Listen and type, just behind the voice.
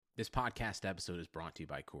This podcast episode is brought to you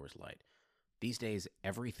by Coors Light. These days,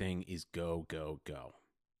 everything is go, go, go.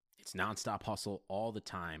 It's nonstop hustle all the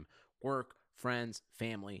time. Work, friends,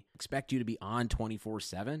 family expect you to be on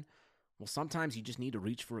 24/7. Well, sometimes you just need to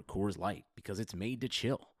reach for a Coors Light because it's made to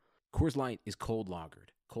chill. Coors Light is cold lagered,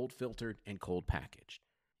 cold filtered, and cold packaged.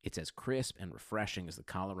 It's as crisp and refreshing as the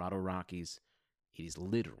Colorado Rockies. It is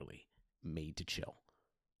literally made to chill.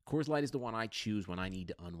 Coors Light is the one I choose when I need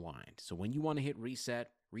to unwind. So when you want to hit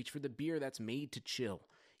reset, reach for the beer that's made to chill.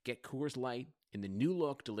 Get Coors Light in the new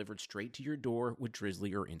look delivered straight to your door with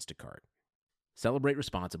Drizzly or Instacart. Celebrate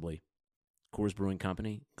responsibly. Coors Brewing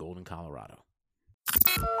Company, Golden, Colorado.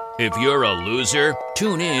 If you're a loser,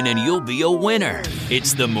 tune in and you'll be a winner.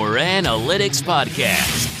 It's the Moran Analytics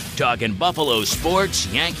Podcast. Talking Buffalo sports,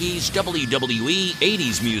 Yankees, WWE,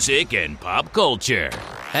 80s music, and pop culture.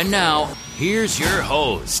 And now, here's your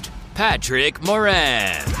host, Patrick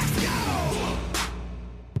Moran.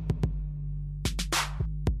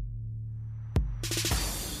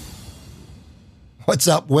 What's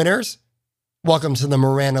up, winners? Welcome to the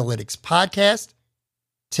Moran Analytics Podcast.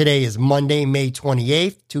 Today is Monday, May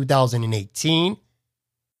 28th, 2018.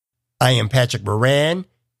 I am Patrick Moran,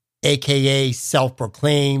 a.k.a.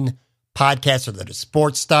 self-proclaimed podcaster of the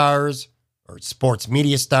sports stars or sports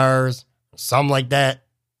media stars, or something like that.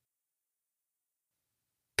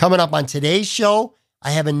 Coming up on today's show,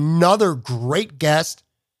 I have another great guest.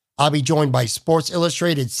 I'll be joined by Sports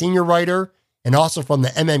Illustrated senior writer and also from the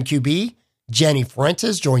MMQB, Jenny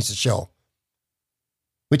Fuentes joins the show.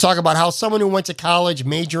 We talk about how someone who went to college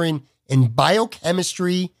majoring in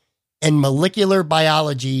biochemistry and molecular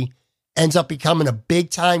biology ends up becoming a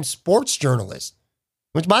big-time sports journalist,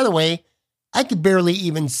 which, by the way, I could barely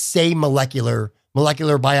even say molecular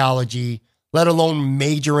biology, let alone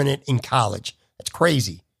major in it in college. That's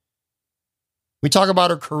crazy. We talk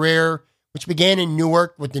about her career, which began in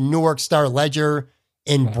Newark with the Newark Star-Ledger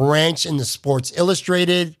and branched into Sports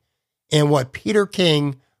Illustrated, and what Peter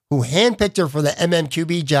King, who handpicked her for the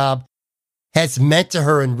MMQB job, has meant to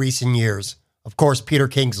her in recent years. Of course, Peter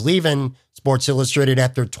King's leaving Sports Illustrated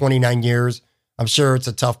after 29 years. I'm sure it's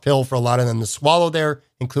a tough pill for a lot of them to swallow there,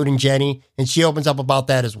 including Jenny, and she opens up about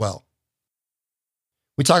that as well.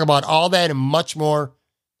 We talk about all that and much more.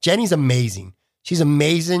 Jenny's amazing. She's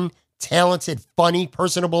amazing, talented, funny,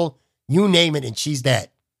 personable, you name it, and she's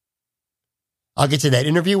that. I'll get to that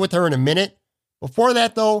interview with her in a minute. Before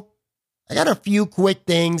that, though, I got a few quick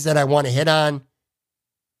things that I want to hit on.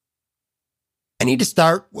 I need to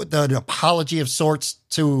start with an apology of sorts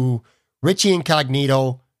to Richie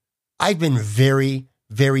Incognito. I've been very,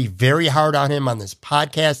 very, very hard on him on this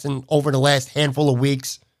podcast and over the last handful of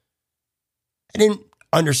weeks. I didn't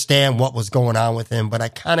understand what was going on with him, but I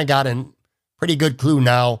kind of got a pretty good clue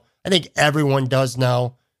now. I think everyone does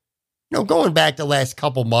now. You know, going back the last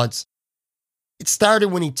couple months, it started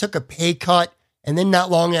when he took a pay cut. And then not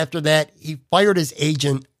long after that, he fired his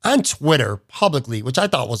agent on Twitter publicly, which I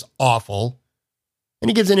thought was awful. And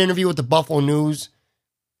he gives an interview with the Buffalo News,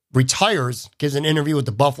 retires, gives an interview with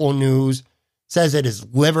the Buffalo News, says that his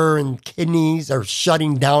liver and kidneys are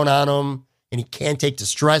shutting down on him and he can't take the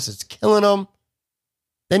stress. It's killing him.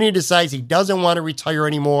 Then he decides he doesn't want to retire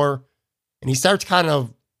anymore. And he starts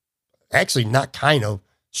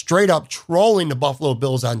straight up trolling the Buffalo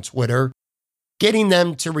Bills on Twitter, getting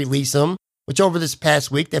them to release him. Which over this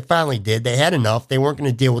past week, they finally did. They had enough. They weren't going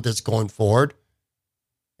to deal with this going forward.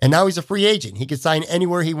 And now he's a free agent. He can sign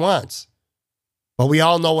anywhere he wants. But we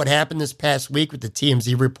all know what happened this past week with the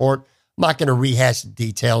TMZ report. I'm not going to rehash the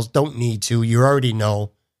details. Don't need to. You already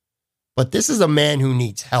know. But this is a man who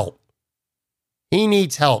needs help. He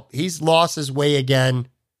needs help. He's lost his way again.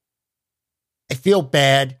 I feel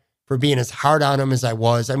bad for being as hard on him as I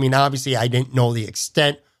was. I mean, obviously, I didn't know the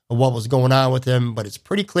extent of what was going on with him, but it's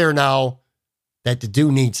pretty clear now that the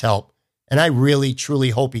dude needs help. And I really, truly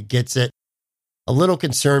hope he gets it. A little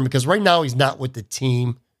concerned because right now he's not with the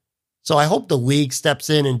team. So I hope the league steps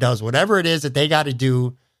in and does whatever it is that they got to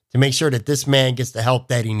do to make sure that this man gets the help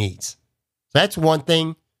that he needs. So that's one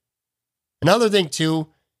thing. Another thing, too,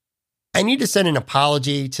 I need to send an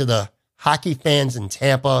apology to the hockey fans in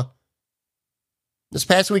Tampa. This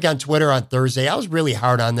past week on Twitter on Thursday, I was really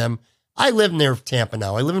hard on them. I live near Tampa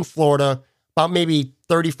now. I live in Florida, about maybe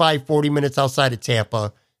 35, 40 minutes outside of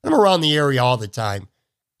Tampa. I'm around the area all the time.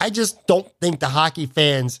 I just don't think the hockey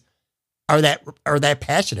fans are that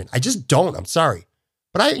passionate. I just don't. I'm sorry.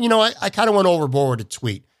 But I kind of went overboard with a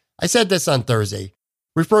tweet. I said this on Thursday,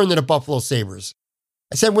 referring to the Buffalo Sabres.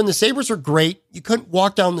 I said, when the Sabres were great, you couldn't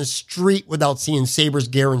walk down the street without seeing Sabres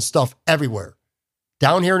gear and stuff everywhere.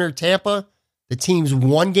 Down here near Tampa, the team's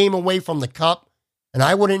one game away from the cup, and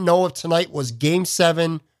I wouldn't know if tonight was Game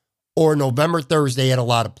 7 or November Thursday at a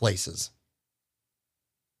lot of places.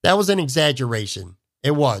 That was an exaggeration.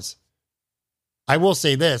 It was. I will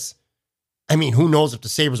say this. I mean, who knows if the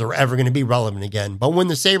Sabres are ever going to be relevant again. But when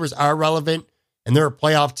the Sabres are relevant and they're a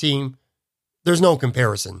playoff team, there's no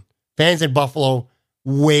comparison. Fans in Buffalo,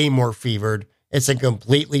 way more fevered. It's a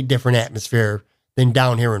completely different atmosphere than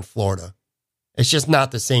down here in Florida. It's just not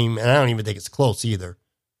the same, and I don't even think it's close either.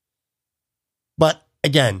 But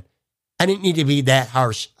again, I didn't need to be that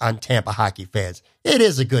harsh on Tampa hockey fans. It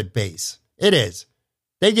is a good base. It is.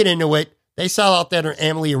 They get into it. They sell out that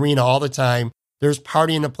Amalie Arena all the time. There's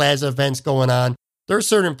party in the plaza events going on. There are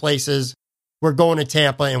certain places where going to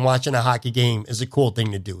Tampa and watching a hockey game is a cool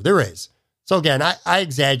thing to do. There is. So again, I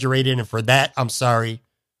exaggerated, and for that, I'm sorry.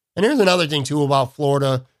 And here's another thing, too, about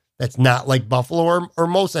Florida that's not like Buffalo or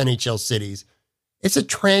most NHL cities. It's a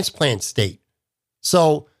transplant state.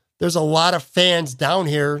 So there's a lot of fans down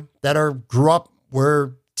here that grew up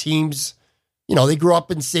where teams, they grew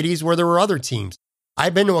up in cities where there were other teams.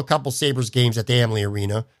 I've been to a couple Sabres games at the Amalie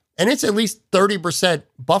Arena, and it's at least 30%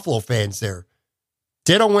 Buffalo fans there.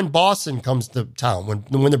 Ditto when Boston comes to town.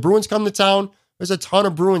 When the Bruins come to town, there's a ton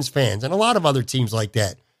of Bruins fans and a lot of other teams like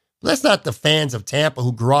that. But that's not the fans of Tampa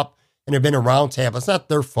who grew up and have been around Tampa. It's not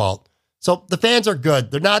their fault. So the fans are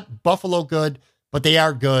good. They're not Buffalo good, but they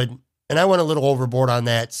are good. And I went a little overboard on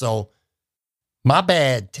that. So my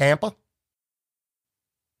bad, Tampa.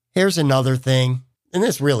 Here's another thing, and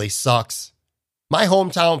this really sucks. My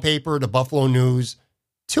hometown paper, the Buffalo News,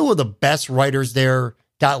 two of the best writers there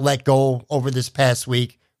got let go over this past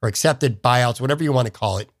week, or accepted buyouts, whatever you want to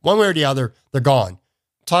call it. One way or the other, they're gone.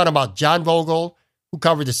 I'm talking about John Vogel, who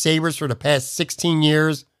covered the Sabres for the past 16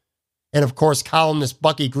 years, and of course, columnist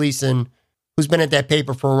Bucky Gleason, who's been at that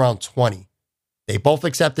paper for around 20. They both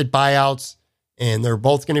accepted buyouts, and they're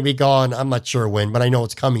both going to be gone. I'm not sure when, but I know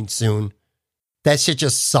it's coming soon. That shit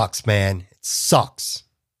just sucks, man. It sucks.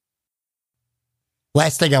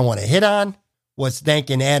 Last thing I want to hit on was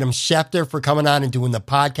thanking Adam Schefter for coming on and doing the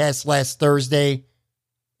podcast last Thursday.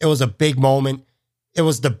 It was a big moment. It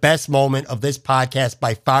was the best moment of this podcast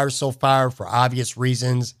by far so far for obvious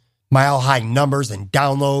reasons. Mile-high numbers and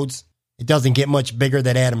downloads. It doesn't get much bigger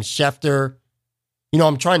than Adam Schefter.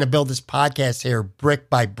 I'm trying to build this podcast here brick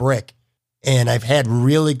by brick. And I've had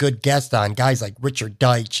really good guests on, guys like Richard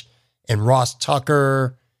Deitch and Ross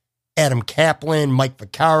Tucker, Adam Kaplan, Mike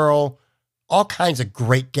Vaccaro, all kinds of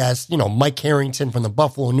great guests. Mike Harrington from the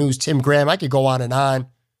Buffalo News, Tim Graham. I could go on and on.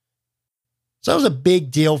 So it was a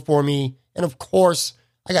big deal for me. And of course,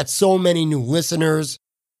 I got so many new listeners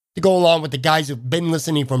to go along with the guys who've been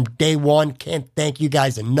listening from day one. Can't thank you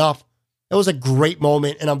guys enough. It was a great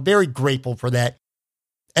moment, and I'm very grateful for that.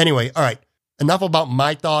 Anyway, all right, enough about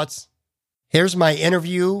my thoughts. Here's my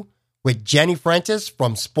interview with Jenny Frentis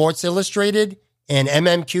from Sports Illustrated and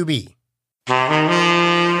MMQB.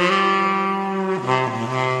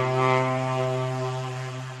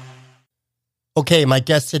 Okay, my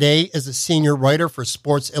guest today is a senior writer for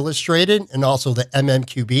Sports Illustrated and also the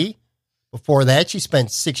MMQB. Before that, she spent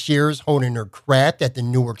 6 years honing her craft at the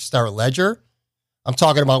Newark Star-Ledger. I'm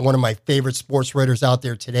talking about one of my favorite sports writers out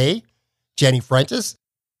there today, Jenny Frentis.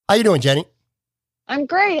 How you doing, Jenny? I'm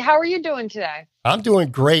great. How are you doing today? I'm doing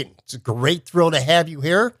great. It's a great thrill to have you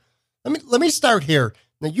here. Let me start here.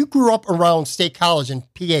 Now, you grew up around State College in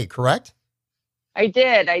PA, correct? I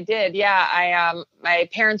did. Yeah. My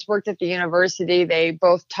parents worked at the university. They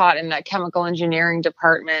both taught in the chemical engineering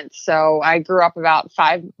department. So I grew up about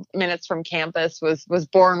 5 minutes from campus, was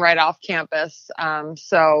born right off campus.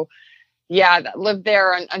 Lived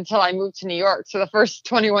there until I moved to New York. So the first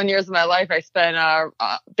 21 years of my life, I spent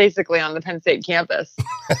basically on the Penn State campus.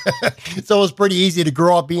 So it was pretty easy to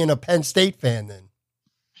grow up being a Penn State fan then.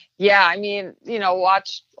 Yeah, I mean,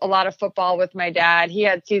 watched a lot of football with my dad. He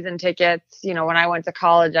had season tickets. When I went to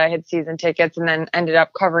college, I had season tickets and then ended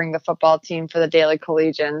up covering the football team for the Daily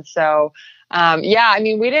Collegian. So,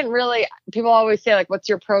 we didn't really, people always say, like, what's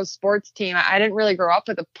your pro sports team? I didn't really grow up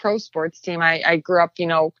with a pro sports team. I grew up,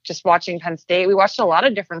 just watching Penn State. We watched a lot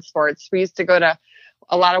of different sports. We used to go to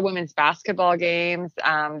a lot of women's basketball games.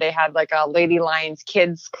 They had like a Lady Lions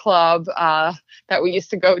kids club that we used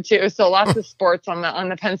to go to. So lots of sports on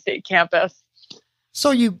the Penn State campus.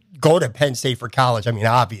 So you go to Penn State for college,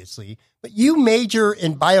 obviously, but you major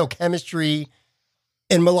in biochemistry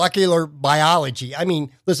and molecular biology.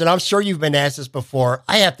 Listen, I'm sure you've been asked this before.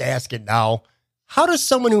 I have to ask it now. How does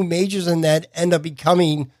someone who majors in that end up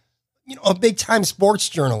becoming, a big-time sports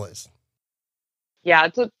journalist? Yeah,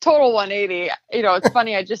 it's a total 180. It's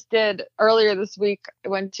funny. I just did earlier this week. I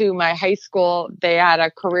went to my high school. They had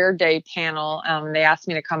a career day panel. They asked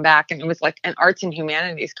me to come back, and it was like an arts and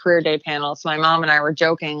humanities career day panel. So my mom and I were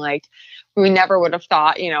joking, like, we never would have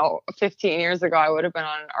thought, 15 years ago, I would have been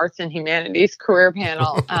on an arts and humanities career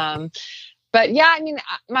panel. But yeah, I mean,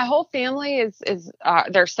 my whole family is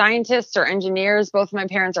they're scientists or engineers. Both my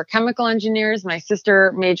parents are chemical engineers. My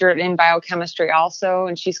sister majored in biochemistry also,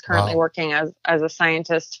 and she's currently working as a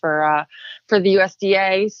scientist for the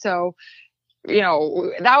USDA. So,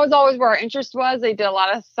 that was always where our interest was. They did a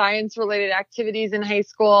lot of science related activities in high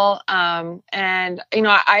school. And,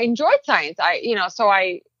 I enjoyed science.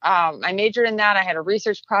 I majored in that. I had a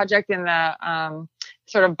research project in the,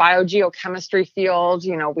 sort of biogeochemistry field.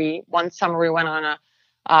 One summer we went on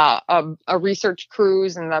a research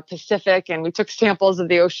cruise in the Pacific, and we took samples of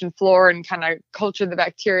the ocean floor and kind of cultured the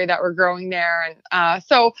bacteria that were growing there. And,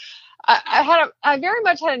 so I very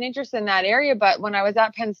much had an interest in that area, but when I was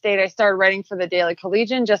at Penn State, I started writing for the Daily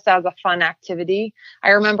Collegian just as a fun activity. I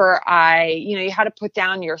remember you had to put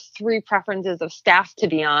down your 3 preferences of staff to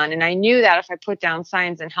be on. And I knew that if I put down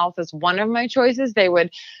science and health as one of my choices, they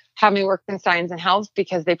would have me work in science and health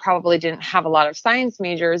because they probably didn't have a lot of science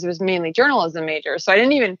majors. It was mainly journalism majors. So I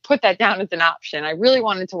didn't even put that down as an option. I really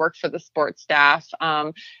wanted to work for the sports staff.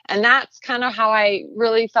 And that's kind of how I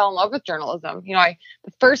really fell in love with journalism.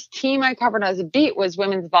 The first team I covered as a beat was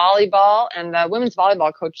women's volleyball, and the women's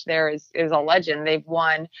volleyball coach there is a legend. They've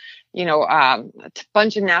won a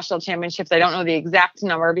bunch of national championships. I don't know the exact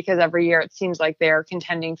number because every year it seems like they're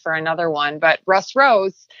contending for another one. But Russ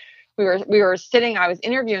Rose, we were sitting, I was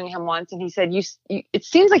interviewing him once, and he said, you it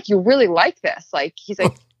seems like you really like this. Like, he's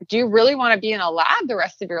like, do you really want to be in a lab the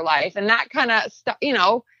rest of your life? And that kind of stuck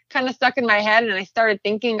in my head, and I started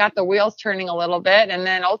thinking, got the wheels turning a little bit. And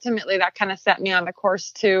then ultimately that kind of set me on the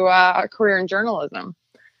course to a career in journalism.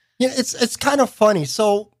 Yeah, it's kind of funny.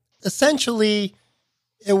 So essentially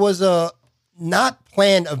it was a not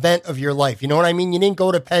planned event of your life. You know what I mean? You didn't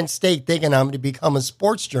go to Penn State thinking I'm going to become a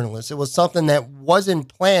sports journalist. It was something that wasn't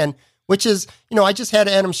planned, which is, I just had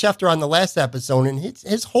Adam Schefter on the last episode, and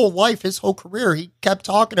his whole life, his whole career, he kept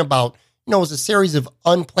talking about, it was a series of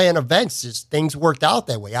unplanned events. Just things worked out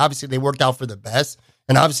that way. Obviously they worked out for the best,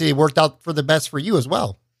 and obviously they worked out for the best for you as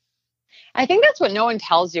well. I think that's what no one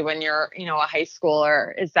tells you when you're, a high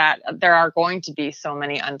schooler, is that there are going to be so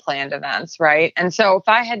many unplanned events, right? And so if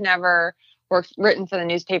I had never written for the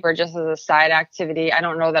newspaper just as a side activity, I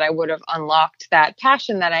don't know that I would have unlocked that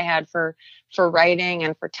passion that I had for writing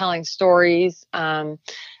and for telling stories. And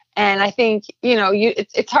I think,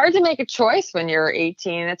 it's hard to make a choice when you're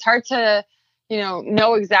 18. It's hard to,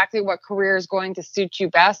 know exactly what career is going to suit you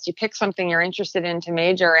best. You pick something you're interested in to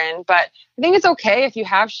major in, but I think it's okay if you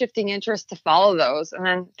have shifting interests to follow those. And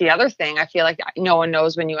then the other thing I feel like no one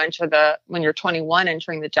knows when you're 21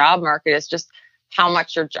 entering the job market is just how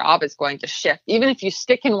much your job is going to shift. Even if you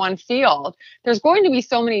stick in one field, there's going to be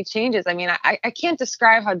so many changes. I mean, I can't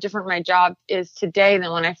describe how different my job is today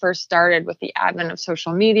than when I first started, with the advent of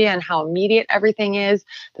social media and how immediate everything is,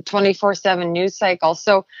 the 24/7 news cycle.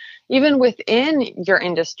 So even within your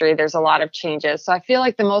industry, there's a lot of changes. So I feel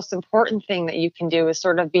like the most important thing that you can do is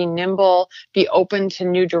sort of be nimble, be open to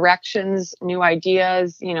new directions, new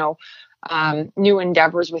ideas, new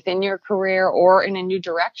endeavors within your career or in a new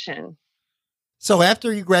direction. So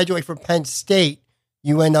after you graduate from Penn State,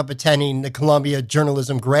 you end up attending the Columbia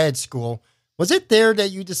Journalism Grad School. Was it there that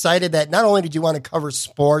you decided that not only did you want to cover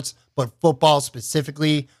sports, but football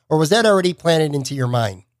specifically, or was that already planted into your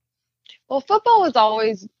mind? Well, football was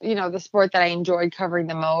always, the sport that I enjoyed covering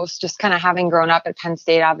the most. Just kind of having grown up at Penn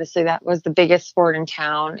State, obviously that was the biggest sport in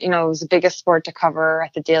town. It was the biggest sport to cover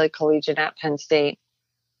at the Daily Collegian at Penn State.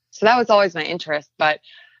 So that was always my interest. But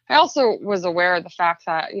I also was aware of the fact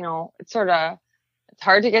that, it's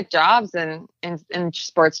hard to get jobs in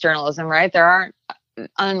sports journalism, right? There aren't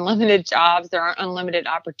unlimited jobs. There aren't unlimited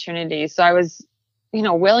opportunities. So I was,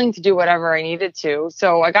 willing to do whatever I needed to.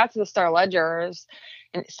 So I got to the Star-Ledger as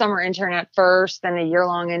a summer intern at first, then a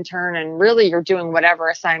year-long intern. And really you're doing whatever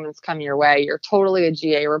assignments come your way. You're totally a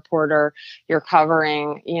GA reporter. You're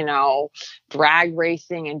covering, drag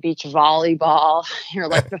racing and beach volleyball. You're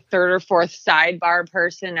like the third or fourth sidebar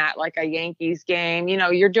person at like a Yankees game.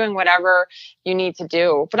 You're doing whatever you need to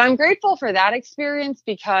do. But I'm grateful for that experience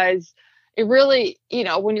because it really,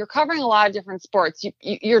 when you're covering a lot of different sports,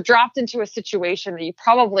 you're dropped into a situation that you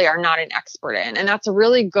probably are not an expert in. And that's a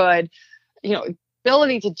really good,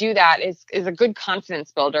 ability to do that is a good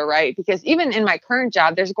confidence builder, right? Because even in my current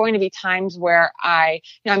job, there's going to be times where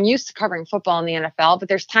I'm used to covering football in the NFL, but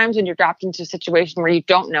there's times when you're dropped into a situation where you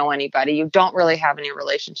don't know anybody, you don't really have any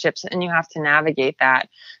relationships, and you have to navigate that.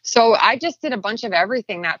 So I just did a bunch of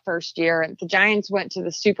everything that first year. The Giants went to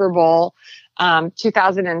the Super Bowl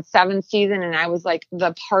 2007 season, and I was like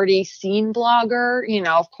the party scene blogger.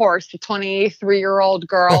 Of course, the 23-year-old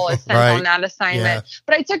girl is sent right. on that assignment. Yeah.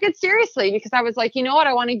 But I took it seriously because I was like, you know what?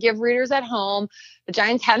 I want to give readers at home. The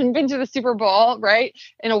Giants hadn't been to the Super Bowl, right,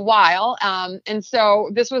 in a while. And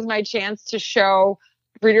so this was my chance to show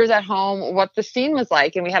readers at home what the scene was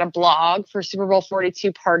like. And we had a blog for Super Bowl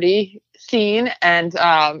 42 party scene. And, so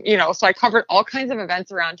I covered all kinds of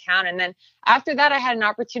events around town. And then after that, I had an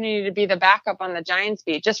opportunity to be the backup on the Giants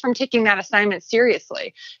beat just from taking that assignment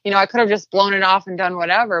seriously. I could have just blown it off and done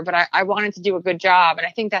whatever, but I wanted to do a good job. And I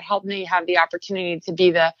think that helped me have the opportunity to be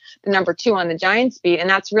the number 2 on the Giants beat. And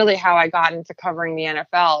that's really how I got into covering the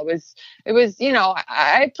NFL. It was,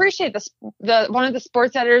 I appreciate the one of the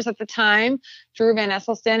sports editors at the time, Drew Van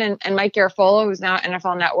Esselstyn, and Mike Garafolo, who's now at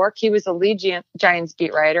NFL Network. He was a lead Giants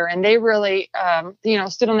beat writer, and they really,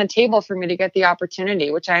 stood on the table for me to get the opportunity,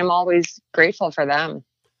 which I am always grateful for them.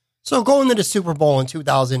 So going to the Super Bowl in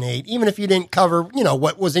 2008, even if you didn't cover,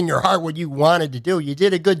 what was in your heart, what you wanted to do, you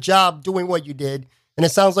did a good job doing what you did. And it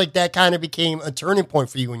sounds like that kind of became a turning point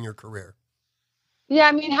for you in your career. Yeah,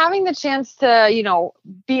 I mean, having the chance to,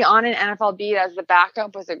 be on an NFL beat as the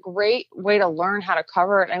backup was a great way to learn how to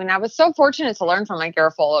cover it. I mean, I was so fortunate to learn from Mike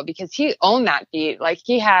Garafolo because he owned that beat. Like,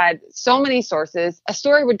 he had so many sources. A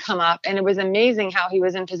story would come up, and it was amazing how he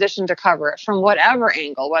was in position to cover it from whatever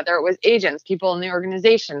angle, whether it was agents, people in the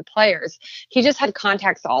organization, players. He just had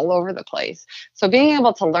contacts all over the place. So being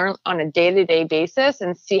able to learn on a day-to-day basis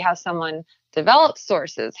and see how someone develop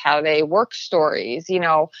sources, how they work stories,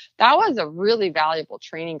 that was a really valuable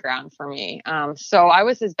training ground for me. So I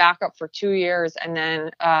was his backup for 2 years, and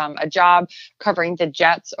then a job covering the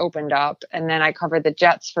Jets opened up, and then I covered the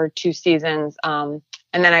Jets for 2 seasons. And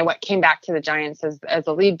then I came back to the Giants as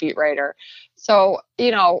a lead beat writer. So,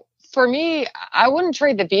 for me, I wouldn't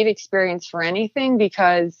trade the beat experience for anything,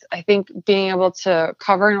 because I think being able to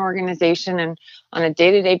cover an organization and on a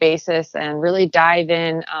day-to-day basis and really dive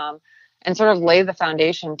in, and sort of lay the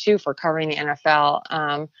foundation too for covering the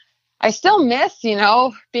NFL. I still miss, being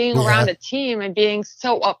around a team and being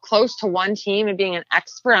so up close to one team and being an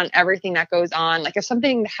expert on everything that goes on. Like, if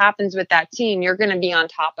something happens with that team, you're going to be on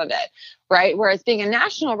top of it, right? Whereas being a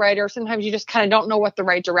national writer, sometimes you just kind of don't know what the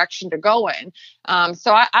right direction to go in.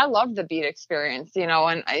 So I love the beat experience, and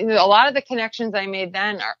a lot of the connections I made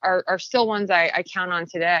then are still ones I count on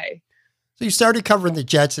today. So you started covering the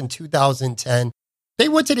Jets in 2010. They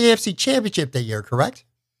went to the AFC Championship that year, correct?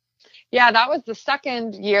 Yeah, that was the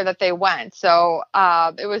second year that they went. So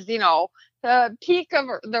it was, the peak of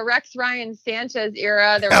the Rex Ryan Sanchez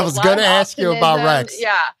era. I was going to ask you about Rex.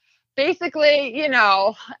 Yeah. Basically,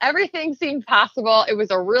 everything seemed possible. It was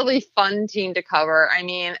a really fun team to cover. I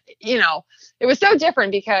mean, it was so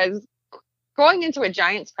different because going into a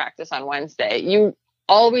Giants practice on Wednesday, you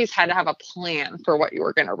always had to have a plan for what you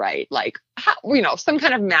were going to write, like, some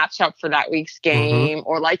kind of matchup for that week's game,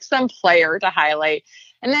 or like some player to highlight.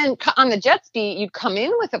 And then on the Jets beat, you'd come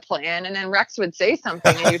in with a plan, and then Rex would say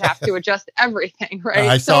something, and you'd have to adjust everything, right?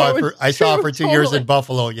 I saw it for 2 years in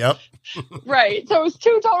Buffalo. Yep. Right. So it was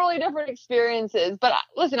 2 totally different experiences. But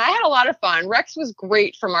listen, I had a lot of fun. Rex was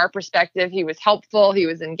great from our perspective. He was helpful. He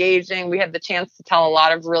was engaging. We had the chance to tell a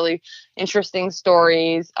lot of really interesting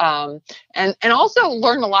stories, and also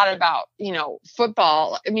learn a lot about,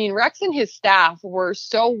 football. I mean, Rex and his staff were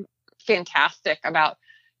so fantastic about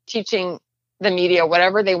teaching the media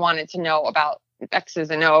whatever they wanted to know about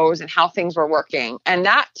X's and O's and how things were working. And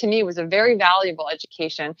that, to me, was a very valuable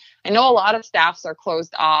education. I know a lot of staffs are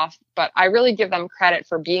closed off, but I really give them credit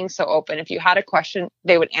for being so open. If you had a question,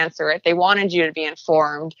 they would answer it. They wanted you to be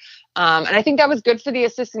informed. And I think that was good for the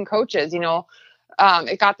assistant coaches.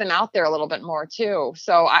 It got them out there a little bit more too.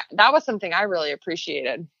 So that was something I really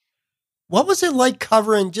appreciated. What was it like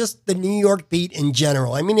covering just the New York beat in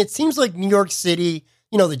general? I mean, it seems like New York City,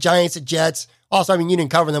 the Giants, the Jets. Also, I mean, you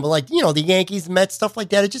didn't cover them, but the Yankees, Mets, stuff like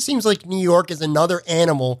that. It just seems like New York is another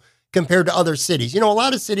animal compared to other cities. A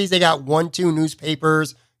lot of cities, they got 1-2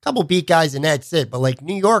 newspapers, a couple beat guys, and that's it. But like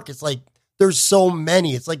New York, it's like there's so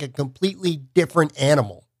many. It's like a completely different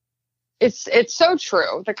animal. It's so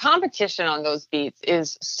true. The competition on those beats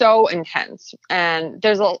is so intense. And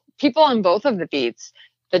there's people on both of the beats,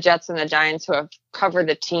 the Jets and the Giants, who have covered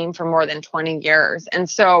the team for more than 20 years. And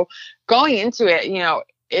so going into it,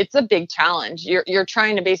 it's a big challenge. You're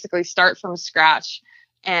trying to basically start from scratch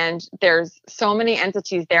and there's so many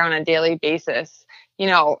entities there on a daily basis.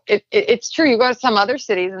 It's true. You go to some other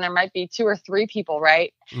cities and there might be 2 or 3 people,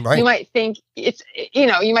 right? Right. You might think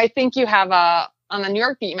you might think you have on the New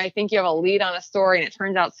York beat, you might think you have a lead on a story and it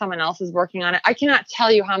turns out someone else is working on it. I cannot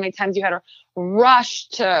tell you how many times you had to rush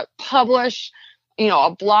to publish,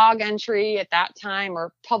 a blog entry at that time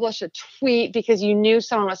or publish a tweet because you knew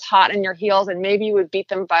someone was hot in your heels and maybe you would beat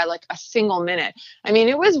them by like a single minute. I mean,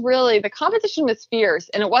 it was really, the competition was fierce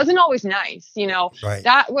and it wasn't always nice. Right.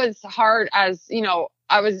 That was hard as,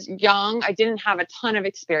 I was young. I didn't have a ton of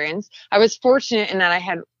experience. I was fortunate in that I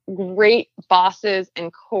had great bosses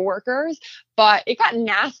and coworkers, but it got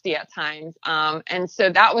nasty at times. And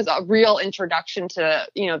so that was a real introduction to,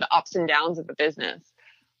 the ups and downs of the business.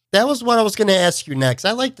 That was what I was going to ask you next.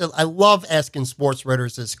 I love asking sports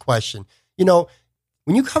writers this question.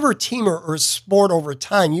 When you cover a team or a sport over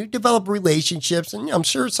time, you develop relationships and I'm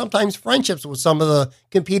sure sometimes friendships with some of the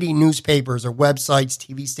competing newspapers or websites,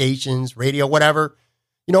 TV stations, radio, whatever.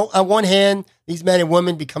 On one hand, these men and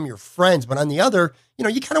women become your friends, but on the other,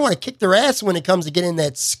 you kind of want to kick their ass when it comes to getting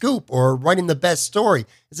that scoop or writing the best story.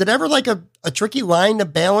 Is it ever like a tricky line to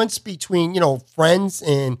balance between, friends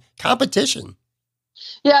and competition?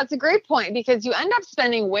 Yeah, it's a great point because you end up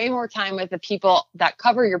spending way more time with the people that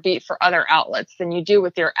cover your beat for other outlets than you do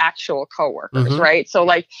with your actual coworkers, right? So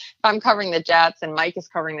like if I'm covering the Jets and Mike is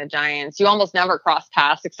covering the Giants, you almost never cross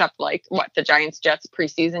paths except like the Giants-Jets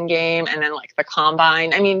preseason game and then like the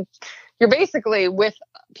combine. I mean, you're basically with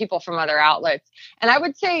people from other outlets. And I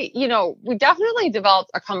would say, we definitely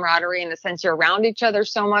developed a camaraderie in the sense you're around each other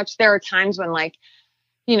so much. There are times when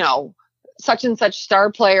such and such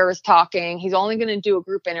star player is talking. He's only going to do a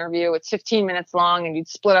group interview. It's 15 minutes long and you'd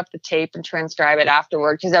split up the tape and transcribe it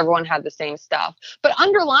afterward because everyone had the same stuff. But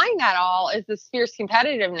underlying that all is this fierce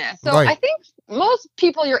competitiveness. So right. I think most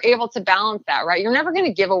people, you're able to balance that, right? You're never going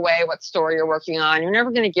to give away what story you're working on. You're never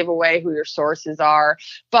going to give away who your sources are.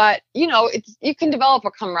 But, you can develop a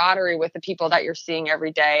camaraderie with the people that you're seeing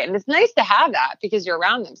every day. And it's nice to have that because you're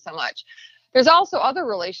around them so much. There's also other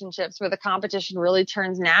relationships where the competition really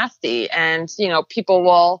turns nasty and, people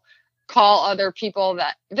will call other people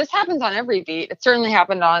that this happens on every beat. It certainly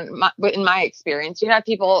happened in my experience. You have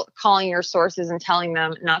people calling your sources and telling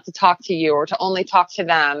them not to talk to you or to only talk to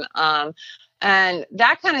them. And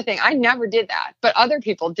that kind of thing. I never did that, but other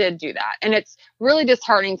people did do that. And it's really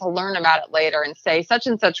disheartening to learn about it later and say such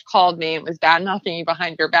and such called me and was bad mouthing you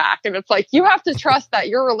behind your back. And it's like, you have to trust that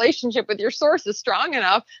your relationship with your source is strong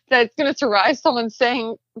enough that it's going to survive someone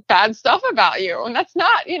saying bad stuff about you. And that's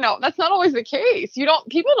not always the case. You're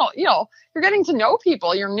getting to know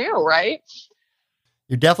people. You're new, right?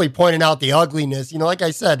 You're definitely pointing out the ugliness. Like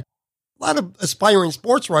I said, a lot of aspiring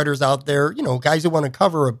sports writers out there, guys who want to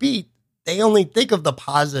cover a beat, they only think of the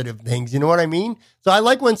positive things. You know what I mean? So I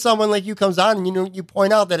like when someone like you comes on and, you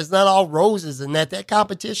point out that it's not all roses and that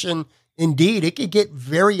competition, indeed, it could get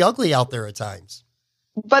very ugly out there at times.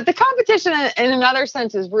 But the competition in another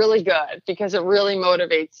sense is really good because it really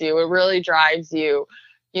motivates you. It really drives you.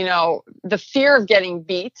 The fear of getting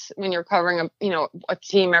beat when you're covering a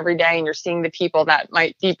team every day and you're seeing the people that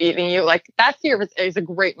might be beating you, like that fear is a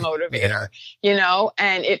great motivator,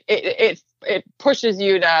 and it pushes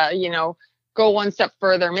you to, go one step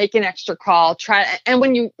further, make an extra call, and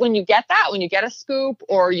when you get that, when you get a scoop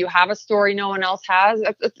or you have a story no one else has,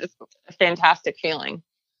 it's a fantastic feeling.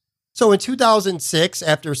 So in 2006,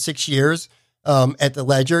 after 6 years, at the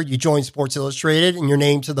Ledger, you joined Sports Illustrated and you're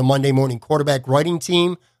named to the Monday Morning Quarterback writing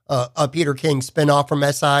team, a Peter King spinoff from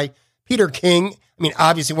SI. Peter King,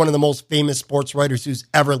 obviously one of the most famous sports writers who's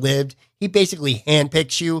ever lived. He basically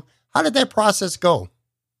handpicks you. How did that process go?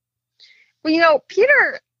 Well,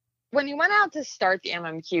 Peter, when he went out to start the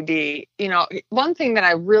MMQB, one thing that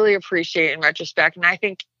I really appreciate in retrospect, and I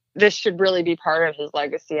think this should really be part of his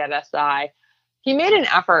legacy at SI, he made an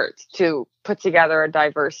effort to put together a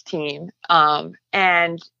diverse team.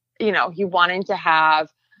 And, he wanted to have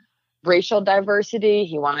racial diversity.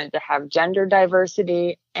 He wanted to have gender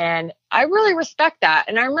diversity. And I really respect that.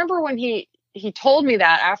 And I remember when he told me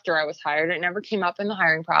that after I was hired, it never came up in the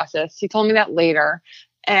hiring process. He told me that later.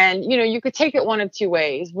 And, you could take it one of two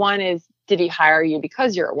ways. One is, did he hire you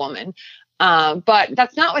because you're a woman? But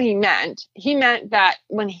that's not what he meant. He meant that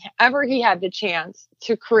whenever he had the chance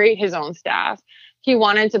to create his own staff, he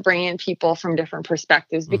wanted to bring in people from different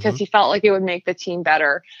perspectives because he felt like it would make the team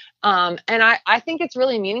better. And I think it's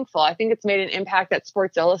really meaningful. I think it's made an impact at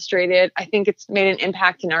Sports Illustrated. I think it's made an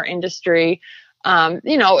impact in our industry.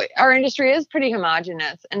 Our industry is pretty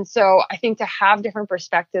homogenous. And so I think to have different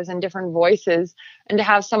perspectives and different voices and to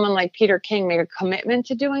have someone like Peter King make a commitment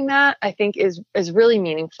to doing that, I think is really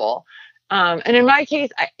meaningful. And in my case,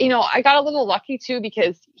 I got a little lucky too,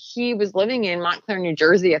 because he was living in Montclair, New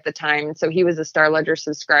Jersey at the time. And so he was a Star Ledger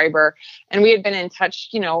subscriber, and we had been in touch,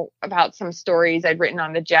 about some stories I'd written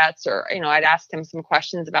on the Jets, or, I'd asked him some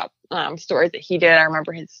questions about stories that he did. I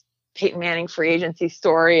remember his Peyton Manning free agency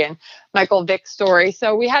story and Michael Vick story.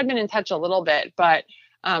 So we had been in touch a little bit, but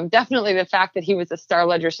definitely the fact that he was a Star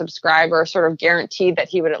Ledger subscriber sort of guaranteed that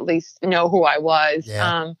he would at least know who I was.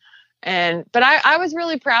 Yeah. But I was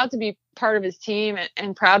really proud to be part of his team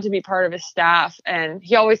and proud to be part of his staff. And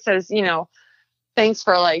he always says, thanks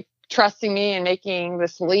for like trusting me and making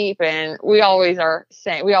this leap. And we always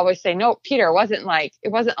say, no, Peter, it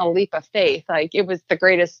wasn't a leap of faith. Like, it was the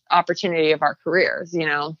greatest opportunity of our careers,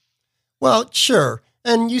 Well, sure.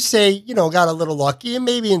 And you say, got a little lucky, and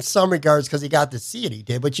maybe in some regards because he got to see it, he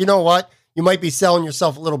did. But you know what? You might be selling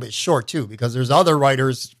yourself a little bit short too, because there's other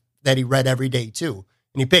writers that he read every day too.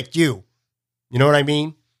 And he picked you. You know what I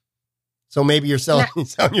mean? So maybe you're selling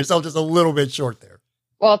yourself just a little bit short there.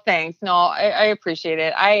 Well, thanks. No, I appreciate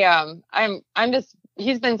it.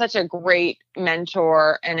 He's been such a great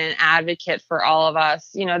mentor and an advocate for all of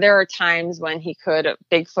us. There are times when he could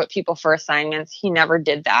Bigfoot people for assignments. He never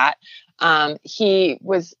did that. He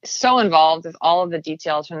was so involved with all of the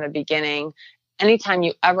details from the beginning. Anytime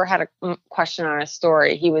you ever had a question on a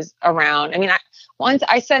story, he was around. I mean, once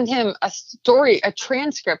I sent him a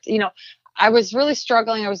transcript, I was really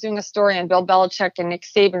struggling. I was doing a story on Bill Belichick and Nick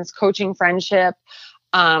Saban's coaching friendship.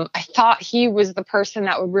 I thought he was the person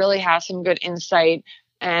that would really have some good insight,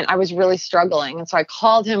 and I was really struggling. And so I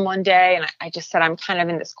called him one day and I just said, I'm kind of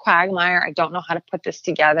in this quagmire. I don't know how to put this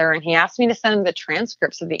together. And he asked me to send him the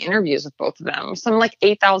transcripts of the interviews with both of them, some like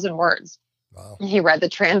 8,000 words. Wow. He read the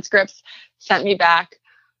transcripts, sent me back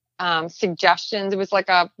suggestions. It was like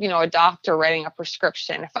a doctor writing a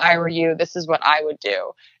prescription. If I were you, this is what I would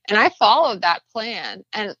do. And I followed that plan.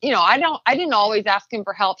 And, I didn't always ask him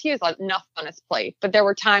for help. He has enough on his plate, but there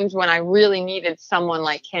were times when I really needed someone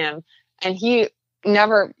like him. And he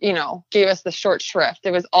never, gave us the short shrift.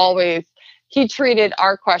 It was always, he treated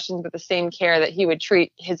our questions with the same care that he would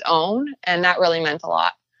treat his own. And that really meant a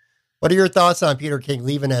lot. What are your thoughts on Peter King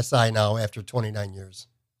leaving SI now after 29 years?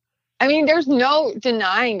 I mean, there's no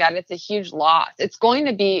denying that it's a huge loss. It's going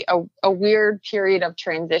to be a weird period of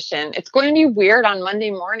transition. It's going to be weird on Monday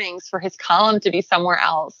mornings for his column to be somewhere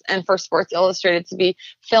else and for Sports Illustrated to be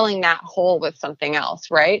filling that hole with something else,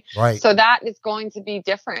 right? Right. So that is going to be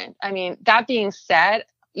different. I mean, that being said,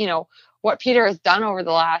 what Peter has done over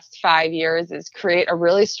the last 5 years is create a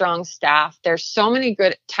really strong staff. There's so many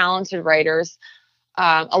good, talented writers.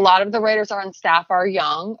 A lot of the writers on staff are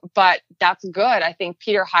young, but that's good. I think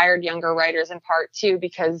Peter hired younger writers in part too,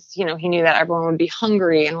 because, he knew that everyone would be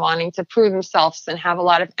hungry and wanting to prove themselves and have a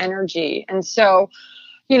lot of energy. And so,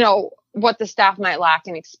 what the staff might lack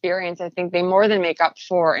in experience, I think they more than make up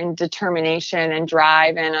for in determination and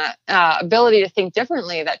drive and ability to think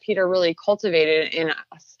differently that Peter really cultivated in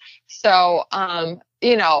us. So, I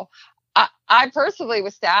personally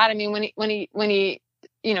was sad. I mean, when he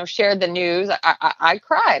shared the news, I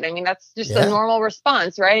cried. I mean, that's just a normal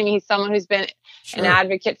response, right? I mean, he's someone who's been an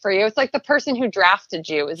advocate for you. It's like the person who drafted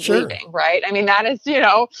you is leaving, right? I mean, that is,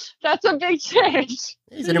 that's a big change.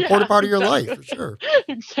 He's an important part of your life, for sure.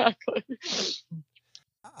 Exactly.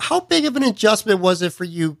 How big of an adjustment was it for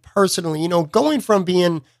you personally, going from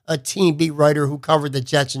being a team beat writer who covered the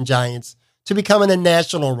Jets and Giants to becoming a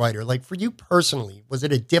national writer? Like, for you personally, was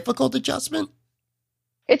it a difficult adjustment?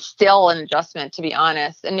 It's still an adjustment, to be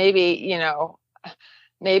honest. And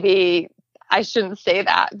maybe I shouldn't say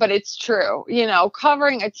that, but it's true.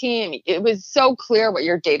 Covering a team, it was so clear what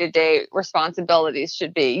your day-to-day responsibilities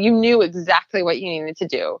should be. You knew exactly what you needed to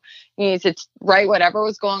do. You needed to write whatever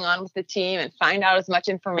was going on with the team and find out as much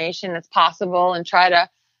information as possible and try to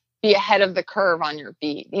be ahead of the curve on your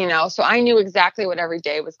beat, So I knew exactly what every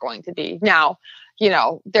day was going to be. Now,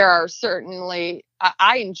 there are certainly,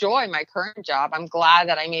 I enjoy my current job. I'm glad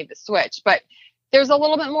that I made the switch, but there's a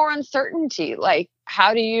little bit more uncertainty. Like,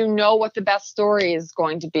 how do you know what the best story is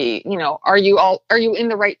going to be? Are you in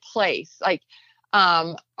the right place? Like,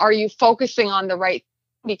 are you focusing on the right,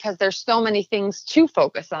 because there's so many things to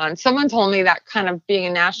focus on. Someone told me that kind of being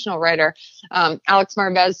a national writer, Alex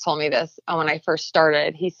Marvez told me this when I first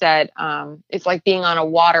started. He said, it's like being on a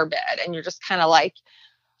waterbed and you're just kind of like,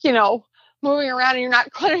 moving around and you're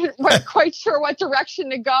not quite sure what direction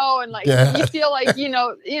to go. And you feel like,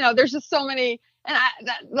 there's just so many, and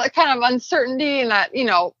that kind of uncertainty and that,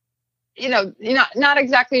 you're not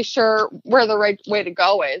exactly sure where the right way to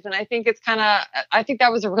go is. And I think I think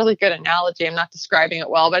that was a really good analogy. I'm not describing it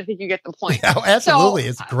well, but I think you get the point. Yeah, absolutely. So,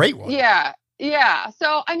 it's a great one. Yeah. Yeah.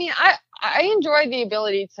 So, I mean, I enjoy the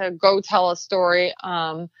ability to go tell a story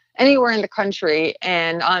anywhere in the country,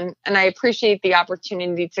 and I appreciate the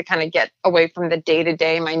opportunity to kind of get away from the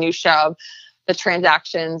day-to-day minutia of the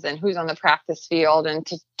transactions and who's on the practice field, and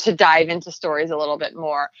to dive into stories a little bit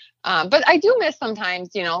more. But I do miss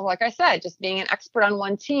sometimes, like I said, just being an expert on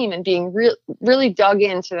one team and being really dug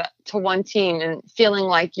into one team and feeling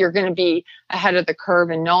like you're going to be ahead of the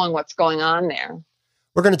curve and knowing what's going on there.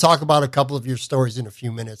 We're going to talk about a couple of your stories in a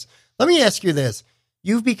few minutes. Let me ask you this.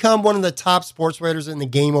 You've become one of the top sports writers in the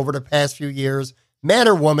game over the past few years. Man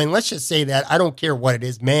or woman, let's just say that. I don't care what it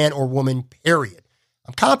is, man or woman, period.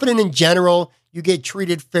 I'm confident in general you get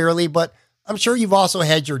treated fairly, but I'm sure you've also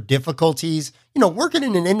had your difficulties. Working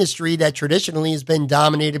in an industry that traditionally has been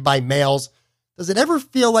dominated by males, does it ever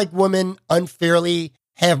feel like women unfairly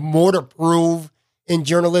have more to prove in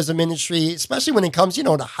journalism industry, especially when it comes, to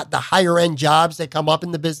the higher end jobs that come up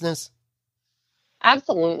in the business?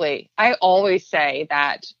 Absolutely. I always say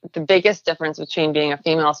that the biggest difference between being a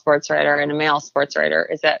female sports writer and a male sports writer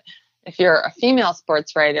is that if you're a female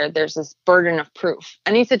sports writer, there's this burden of proof.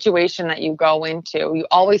 Any situation that you go into, you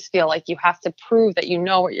always feel like you have to prove that you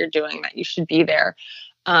know what you're doing, that you should be there.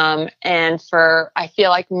 And I feel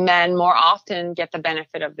like men more often get the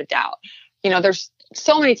benefit of the doubt. There's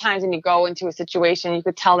so many times when you go into a situation, you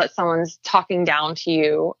could tell that someone's talking down to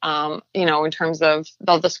you, in terms of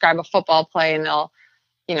they'll describe a football play and they'll,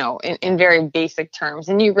 in very basic terms,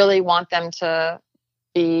 and you really want them to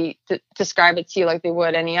describe it to you like they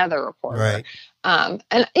would any other reporter. Right. And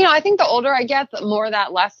I think the older I get, the more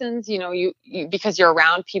that lessens, you because you're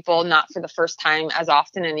around people not for the first time as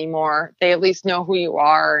often anymore. They at least know who you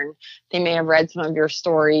are, and they may have read some of your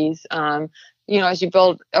stories. As you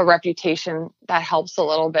build a reputation, that helps a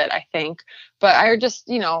little bit, I think. But I just,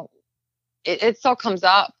 it still comes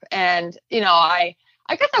up. And,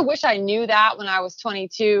 I guess I wish I knew that when I was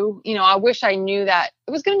 22. I wish I knew that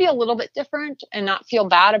it was going to be a little bit different and not feel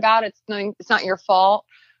bad about it. It's not your fault.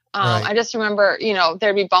 Right. I just remember,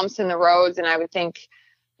 there'd be bumps in the roads, and I would think,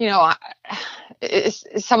 is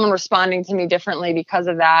someone responding to me differently because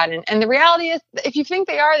of that? And the reality is, if you think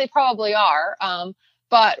they are, they probably are.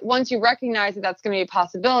 But once you recognize that that's going to be a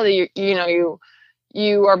possibility,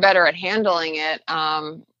 you are better at handling it.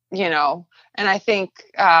 And I think,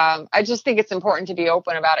 I just think it's important to be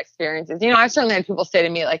open about experiences. I've certainly had people say to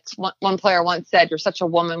me, like one player once said, "You're such a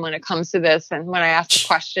woman when it comes to this." And when I asked a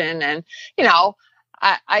question, and,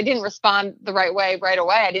 I didn't respond the right way right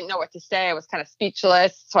away. I didn't know what to say. I was kind of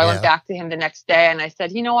speechless. So I went back to him the next day and I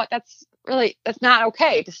said, "You know what? That's not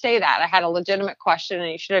okay to say that. I had a legitimate question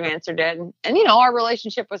and you should have answered it." And our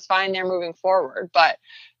relationship was fine there moving forward. But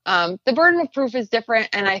the burden of proof is different.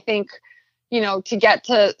 And I think, to get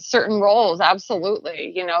to certain roles,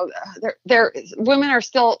 absolutely, women are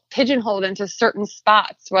still pigeonholed into certain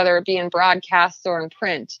spots, whether it be in broadcast or in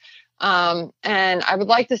print. And I would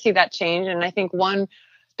like to see that change. And I think one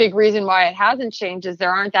big reason why it hasn't changed is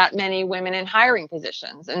there aren't that many women in hiring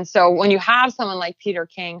positions. And so when you have someone like Peter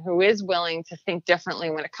King, who is willing to think differently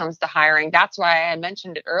when it comes to hiring, that's why I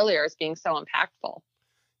mentioned it earlier as being so impactful.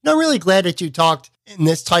 I'm really glad that you talked in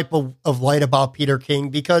this type of light about Peter King,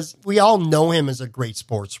 because we all know him as a great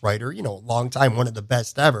sports writer, long time, one of the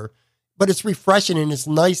best ever. But it's refreshing and it's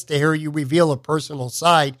nice to hear you reveal a personal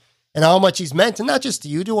side and how much he's meant, and not just to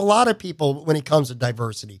you, to a lot of people when it comes to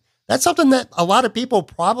diversity. That's something that a lot of people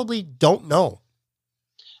probably don't know.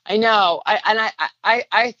 I know.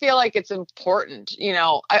 I feel like it's important.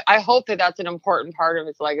 I hope that that's an important part of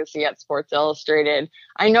his legacy at Sports Illustrated.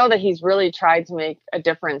 I know that he's really tried to make a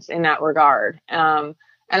difference in that regard. And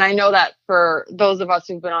I know that for those of us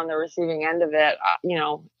who've been on the receiving end of it,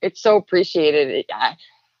 it's so appreciated.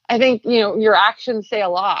 I think, your actions say a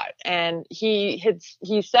lot. And he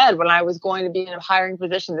said, when I was going to be in a hiring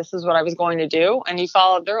position, this is what I was going to do. And he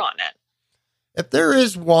followed through on it. If there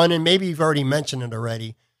is one, and maybe you've already mentioned it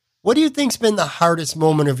already, what do you think's been the hardest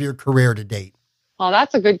moment of your career to date? Well,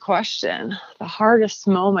 that's a good question. The hardest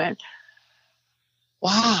moment.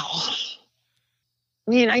 Wow.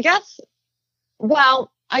 I guess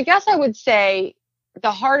I would say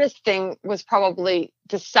the hardest thing was probably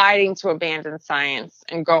deciding to abandon science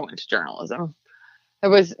and go into journalism. It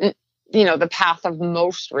was, the path of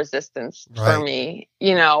most resistance for me.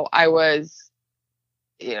 I was,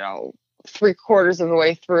 3/4 of the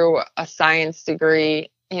way through a science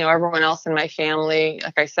degree. Everyone else in my family,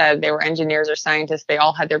 like I said, they were engineers or scientists. They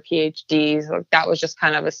all had their PhDs. Like, that was just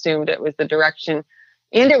kind of assumed it was the direction.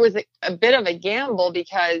 And it was a bit of a gamble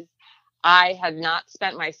because I had not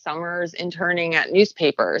spent my summers interning at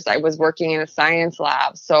newspapers. I was working in a science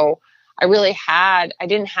lab. So I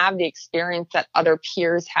didn't have the experience that other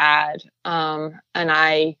peers had. And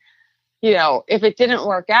I if it didn't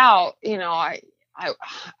work out,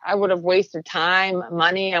 I would have wasted time,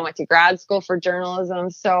 money. I went to grad school for journalism.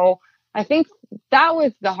 So I think that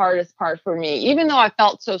was the hardest part for me. Even though I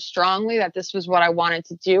felt so strongly that this was what I wanted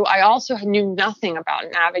to do, I also knew nothing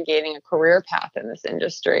about navigating a career path in this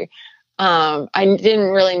industry. I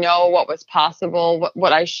didn't really know what was possible,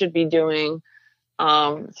 what I should be doing.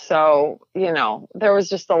 So, there was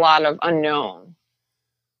just a lot of unknown.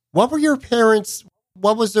 What were your parents,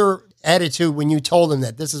 what was their attitude when you told them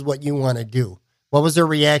that this is what you want to do? What was their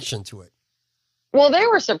reaction to it? Well, they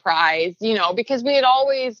were surprised, because we had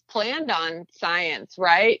always planned on science,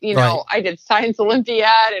 right? Right. I did Science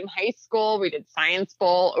Olympiad in high school. We did Science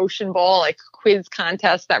Bowl, Ocean Bowl, like quiz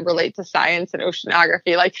contests that relate to science and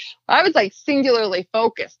oceanography. Like I was like singularly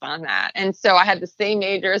focused on that. And so I had the same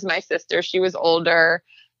major as my sister. She was older.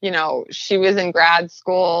 She was in grad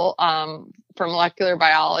school for molecular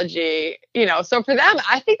biology, so for them,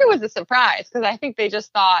 I think it was a surprise because I think they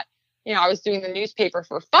just thought, I was doing the newspaper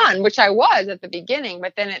for fun, which I was at the beginning,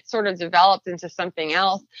 but then it sort of developed into something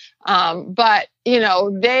else. But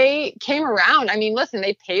they came around. I mean, listen,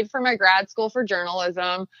 they paid for my grad school for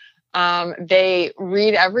journalism. They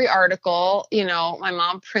read every article, my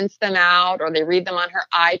mom prints them out or they read them on her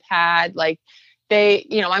iPad. Like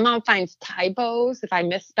my mom finds typos. If I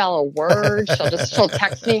misspell a word, she'll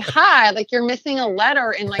text me, "Hi, like you're missing a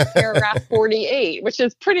letter in like paragraph 48, which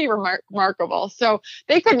is pretty remarkable. So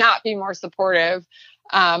they could not be more supportive.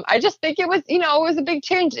 I just think it was a big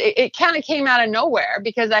change. It kind of came out of nowhere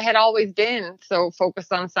because I had always been so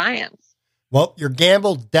focused on science. Well, your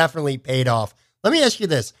gamble definitely paid off. Let me ask you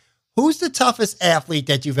this. Who's the toughest athlete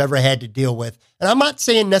that you've ever had to deal with? And I'm not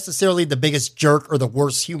saying necessarily the biggest jerk or the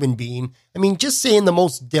worst human being. I mean, just saying the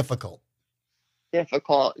most difficult.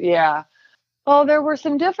 Difficult, yeah. Well, there were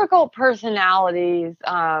some difficult personalities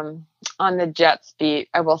on the Jets beat.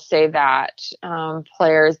 I will say that.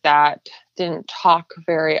 Players that didn't talk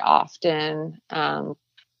very often, that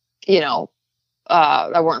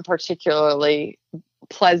weren't particularly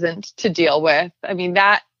pleasant to deal with. I mean,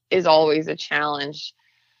 that is always a challenge.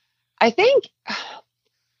 I think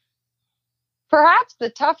perhaps the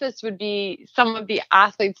toughest would be some of the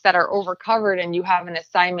athletes that are overcovered and you have an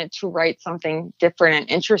assignment to write something different and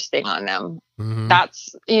interesting on them. Mm-hmm.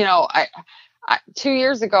 That's, I 2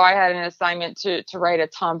 years ago, I had an assignment to write a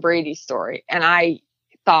Tom Brady story. And I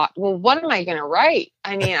thought, well, what am I going to write?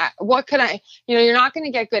 I mean, what could I, you're not going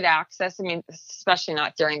to get good access. I mean, especially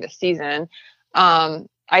not during the season.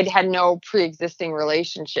 I'd had no pre-existing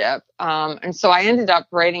relationship. And so I ended up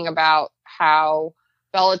writing about how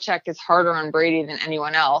Belichick is harder on Brady than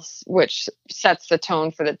anyone else, which sets the tone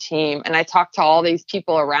for the team. And I talked to all these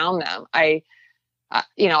people around them. I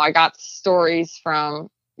got stories from,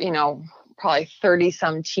 probably 30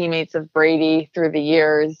 some teammates of Brady through the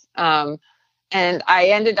years. And I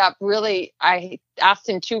ended up I asked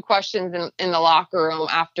him 2 questions in the locker room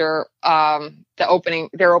after their opening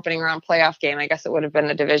round playoff game. I guess it would have been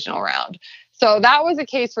the divisional round. So that was a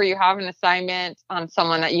case where you have an assignment on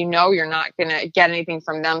someone that you're not going to get anything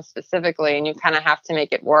from them specifically, and you kind of have to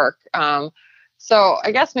make it work. So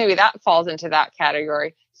I guess maybe that falls into that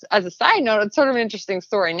category. As a side note, it's sort of an interesting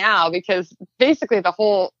story now because basically the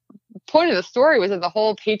whole point of the story was that the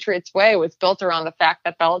whole Patriots way was built around the fact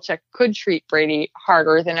that Belichick could treat Brady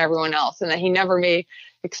harder than everyone else and that he never made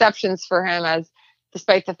exceptions for him,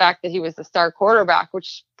 despite the fact that he was the star quarterback,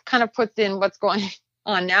 which kind of puts in what's going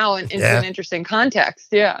on now into an interesting context.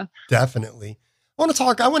 Yeah, definitely. I want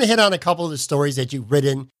to hit on a couple of the stories that you've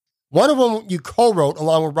written. One of them you co-wrote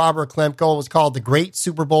along with Robert Klemko. It was called The Great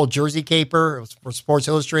Super Bowl Jersey Caper. It was for Sports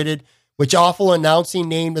Illustrated, which Awful Announcing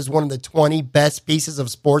named as one of the 20 best pieces of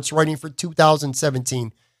sports writing for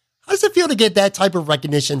 2017. How does it feel to get that type of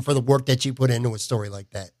recognition for the work that you put into a story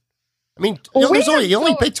like that? I mean, you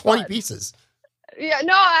only picked 20 pieces. Yeah,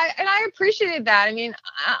 no, I appreciated that. I mean,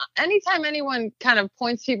 anytime anyone kind of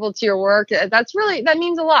points people to your work, that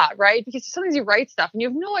means a lot, right? Because sometimes you write stuff and you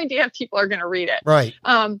have no idea if people are going to read it. Right.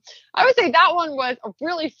 I would say that one was a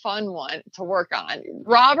really fun one to work on.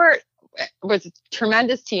 Robert was a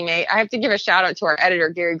tremendous teammate. I have to give a shout out to our editor,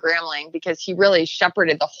 Gary Gramling, because he really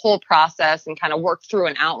shepherded the whole process and kind of worked through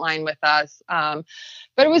an outline with us. But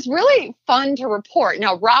it was really fun to report.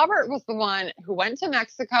 Now, Robert was the one who went to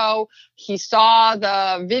Mexico. He saw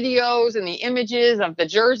the videos and the images of the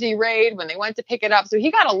Jersey raid when they went to pick it up. So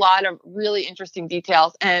he got a lot of really interesting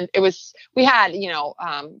details. And we downloaded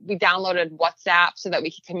WhatsApp so that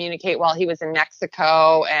we could communicate while he was in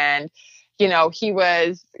Mexico. And, he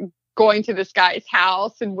was going to this guy's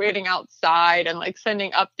house and waiting outside and like sending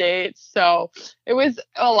updates. So it was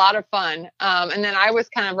a lot of fun. And then I was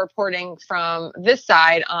kind of reporting from this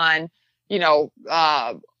side on,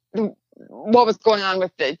 what was going on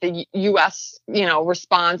with the U.S.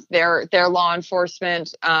 response, their law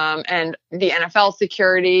enforcement, and the NFL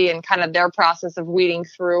security, and kind of their process of weeding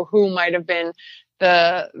through who might have been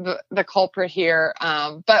the culprit here.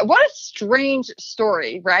 But what a strange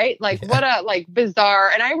story, right? Like what a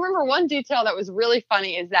bizarre. And I remember one detail that was really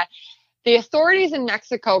funny is that the authorities in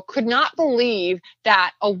Mexico could not believe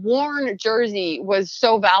that a worn jersey was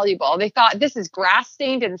so valuable. They thought, this is grass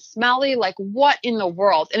stained and smelly. Like, what in the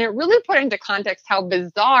world? And it really put into context how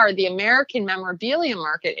bizarre the American memorabilia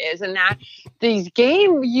market is, and that these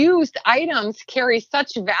game used items carry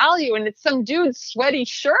such value, and it's some dude's sweaty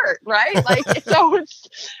shirt, right? Like,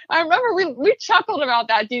 I remember we chuckled about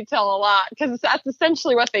that detail a lot, because that's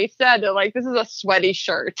essentially what they said. They're like, this is a sweaty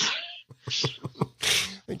shirt.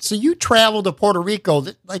 So you traveled to Puerto Rico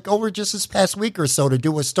like over just this past week or so to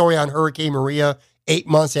do a story on Hurricane Maria 8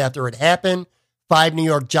 months after it happened. 5 New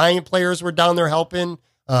York Giant players were down there helping.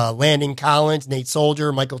 Landon Collins, Nate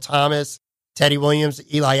Soldier, Michael Thomas, Teddy Williams,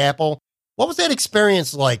 Eli Apple. What was that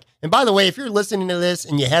experience like? And by the way, if you're listening to this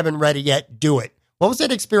and you haven't read it yet, do it. What was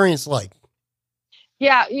that experience like?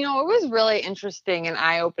 Yeah, it was really interesting and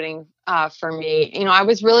eye-opening for me. I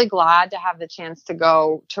was really glad to have the chance to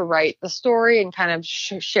go to write the story and kind of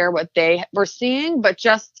share what they were seeing. But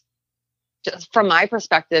just from my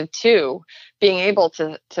perspective, too, being able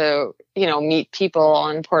to meet people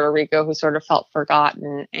in Puerto Rico who sort of felt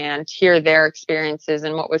forgotten and hear their experiences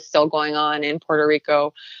and what was still going on in Puerto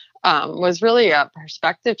Rico was really a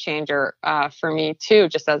perspective changer for me too,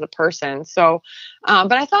 just as a person. So,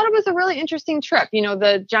 but I thought it was a really interesting trip.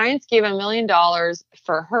 The Giants gave $1 million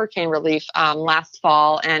for hurricane relief last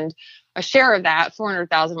fall, and a share of that,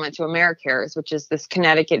 $400,000, went to AmeriCares, which is this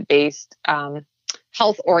Connecticut-based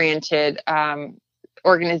health-oriented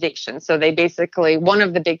organization. So they basically, one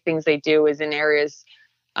of the big things they do is in areas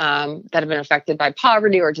that have been affected by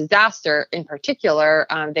poverty or disaster in particular,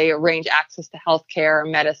 they arrange access to healthcare,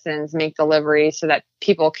 medicines, make deliveries so that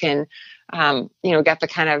people can, get the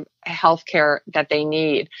kind of healthcare that they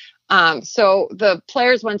need. So the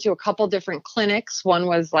players went to a couple different clinics. One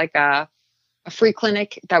was like a free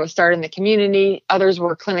clinic that was started in the community. Others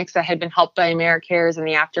were clinics that had been helped by AmeriCares in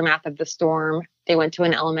the aftermath of the storm. They went to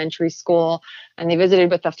an elementary school and they visited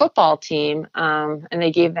with the football team, and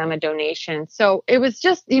they gave them a donation. So it was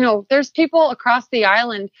just, there's people across the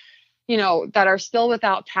island, that are still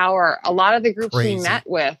without power. A lot of the groups we met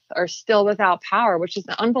with are still without power, which is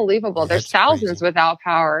unbelievable. There's thousands without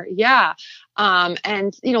power. Yeah.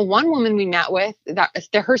 And, one woman we met with,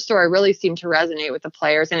 her story really seemed to resonate with the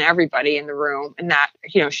players and everybody in the room. And that,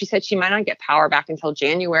 she said she might not get power back until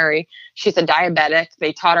January. She's a diabetic.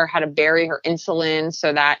 They taught her how to bury her insulin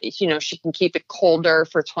so that, she can keep it colder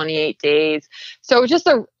for 28 days. So just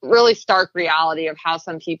a really stark reality of how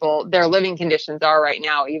some people, their living conditions are right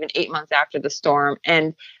now, even 8 months after the storm.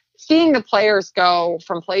 And seeing the players go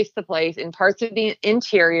from place to place in parts of the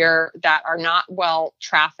interior that are not well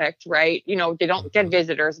trafficked, right? They don't get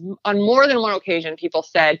visitors. On more than one occasion, people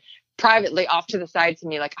said privately off to the side to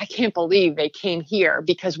me, like, I can't believe they came here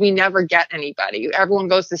because we never get anybody. Everyone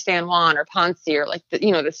goes to San Juan or Ponce or like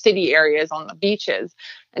the city areas on the beaches,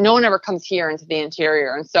 and no one ever comes here into the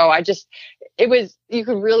interior. And so you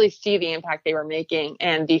could really see the impact they were making.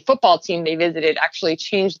 And the football team they visited actually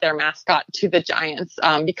changed their mascot to the Giants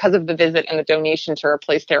because of the visit and the donation to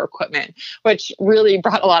replace their equipment, which really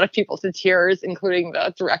brought a lot of people to tears, including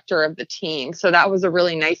the director of the team. So that was a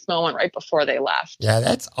really nice moment right before they left. Yeah,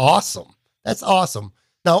 that's awesome. That's awesome.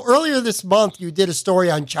 Now, earlier this month, you did a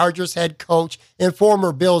story on Chargers head coach and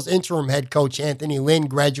former Bills interim head coach Anthony Lynn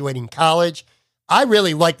graduating college. I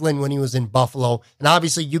really liked Lynn when he was in Buffalo, and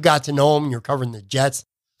obviously you got to know him. You're covering the Jets.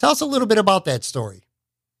 Tell us a little bit about that story.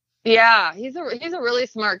 Yeah, he's a really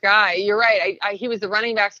smart guy. You're right. He was the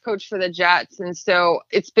running backs coach for the Jets, and so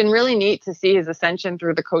it's been really neat to see his ascension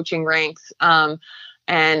through the coaching ranks.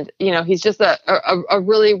 And he's just a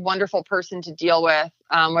really wonderful person to deal with,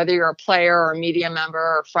 whether you're a player or a media member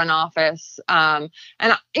or front office. And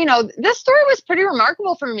this story was pretty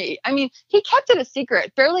remarkable for me. I mean, he kept it a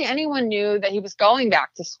secret. Barely anyone knew that he was going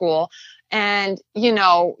back to school. And,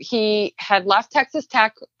 he had left Texas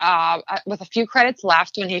Tech with a few credits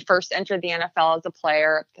left when he first entered the NFL as a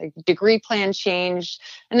player. The degree plan changed.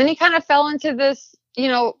 And then he kind of fell into this,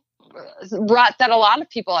 rut that a lot of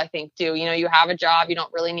people, I think, do. You have a job, you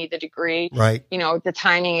don't really need the degree. Right. The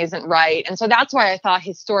timing isn't right. And so that's why I thought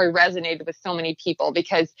his story resonated with so many people,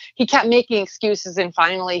 because he kept making excuses. And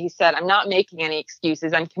finally he said, I'm not making any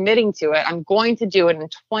excuses. I'm committing to it. I'm going to do it in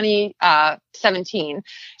 2017,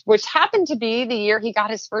 which happened to be the year he got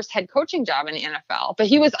his first head coaching job in the NFL. But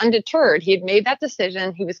he was undeterred. He had made that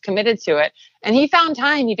decision. He was committed to it. And he found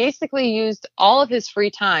time. He basically used all of his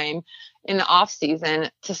free time in the off season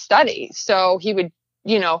to study. So he would,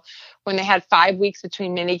 when they had 5 weeks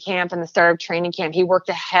between mini camp and the start of training camp, he worked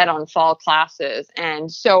ahead on fall classes.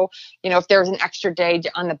 And so, if there was an extra day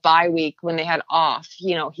on the bye week when they had off,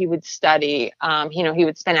 he would study. He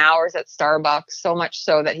would spend hours at Starbucks, so much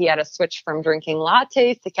so that he had to switch from drinking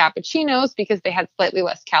lattes to cappuccinos because they had slightly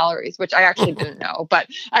less calories, which I actually didn't know, but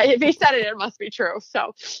if he said it, it must be true.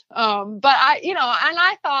 So, and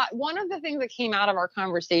I thought one of the things that came out of our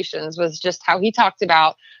conversations was just how he talked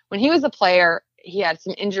about when he was a player, he had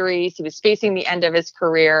some injuries. He was facing the end of his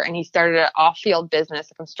career, and he started an off-field business,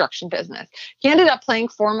 a construction business. He ended up playing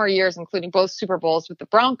 4 more years, including both Super Bowls with the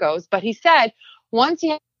Broncos. But he said once he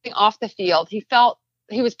had off the field, he felt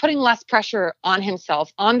he was putting less pressure on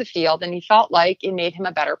himself on the field, and he felt like it made him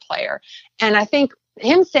a better player. And I think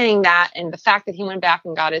him saying that, and the fact that he went back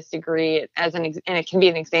and got his degree and it can be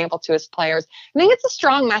an example to his players, I think it's a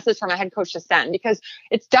strong message from a head coach to send, because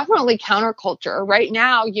it's definitely counterculture right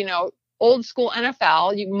now. Old school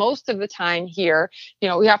NFL, most of the time here,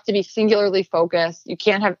 we have to be singularly focused. You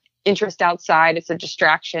can't have interest outside. It's a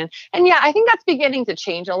distraction. And yeah, I think that's beginning to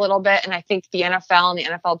change a little bit. And I think the NFL and the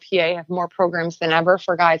NFLPA have more programs than ever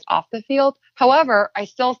for guys off the field. However, I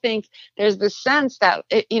still think there's this sense that,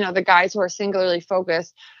 the guys who are singularly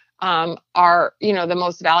focused are, the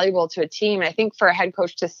most valuable to a team. And I think for a head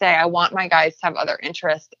coach to say, I want my guys to have other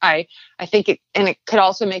interests, I think it could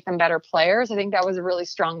also make them better players. I think that was a really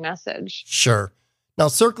strong message. Sure. Now,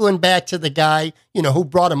 circling back to the guy, who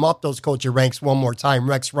brought him up those coaching ranks one more time,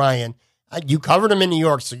 Rex Ryan, you covered him in New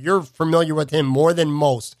York, so you're familiar with him more than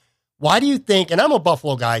most. Why do you think, and I'm a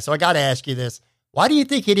Buffalo guy, so I got to ask you this, why do you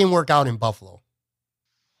think he didn't work out in Buffalo?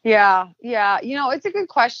 Yeah. It's a good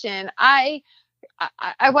question. I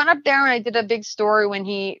went up there and I did a big story when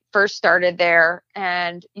he first started there.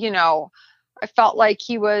 And, I felt like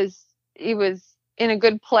he was in a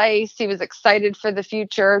good place. He was excited for the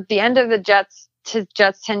future. The end of his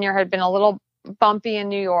Jets tenure had been a little bumpy in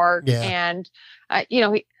New York. Yeah. And,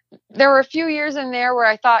 there were a few years in there where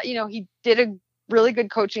I thought, he did a really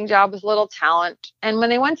good coaching job with little talent. And when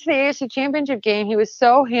they went to the AFC Championship game, he was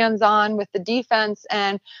so hands-on with the defense.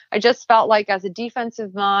 And I just felt like as a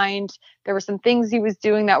defensive mind, there were some things he was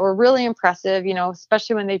doing that were really impressive,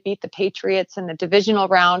 especially when they beat the Patriots in the divisional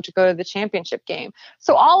round to go to the championship game.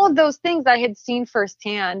 So all of those things I had seen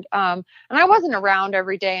firsthand. And I wasn't around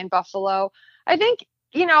every day in Buffalo. I think,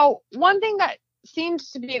 one thing that seems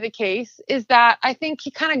to be the case is that I think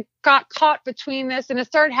he kind of got caught between this, and it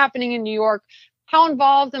started happening in New York. How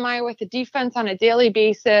involved am I with the defense on a daily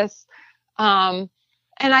basis?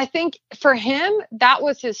 And I think for him, that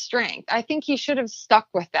was his strength. I think he should have stuck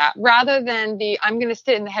with that rather than I'm going to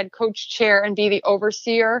sit in the head coach chair and be the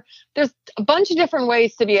overseer. There's a bunch of different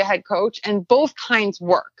ways to be a head coach, and both kinds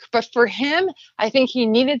work. But for him, I think he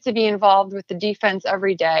needed to be involved with the defense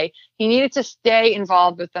every day. He needed to stay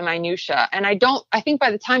involved with the minutia. And I think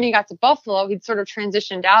by the time he got to Buffalo, he'd sort of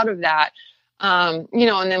transitioned out of that. And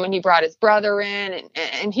then when he brought his brother in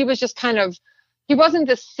and he was just he wasn't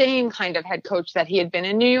the same kind of head coach that he had been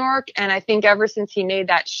in New York. And I think ever since he made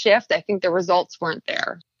that shift, I think the results weren't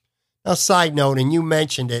there. Now, side note, and you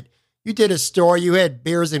mentioned it, you did a story, you had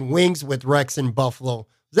beers and wings with Rex in Buffalo.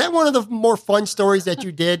 Was that one of the more fun stories that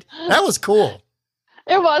you did? That was cool.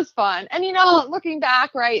 It was fun. And, looking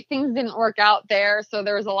back, right, things didn't work out there. So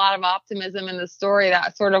there was a lot of optimism in the story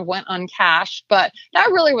that sort of went uncashed. But that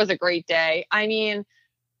really was a great day. I mean,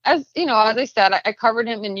 as I said, I covered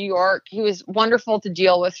him in New York. He was wonderful to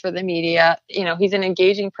deal with for the media. He's an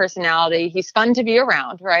engaging personality. He's fun to be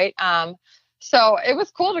around, right? So it was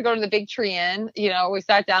cool to go to the Big Tree Inn. We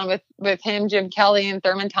sat down with him, Jim Kelly, and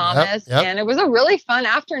Thurman Thomas. Yep. And it was a really fun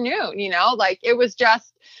afternoon, it was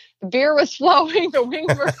just, the beer was flowing, the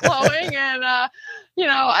wings were flowing, and,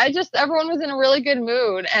 everyone was in a really good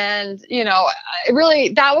mood. And,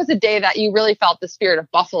 that was a day that you really felt the spirit of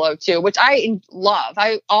Buffalo too, which I love.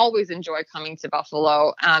 I always enjoy coming to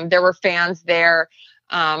Buffalo. There were fans there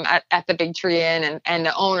at the Big Tree Inn and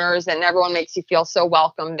the owners, and everyone makes you feel so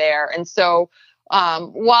welcome there. And so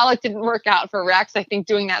while it didn't work out for Rex, I think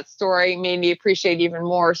doing that story made me appreciate even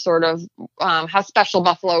more sort of how special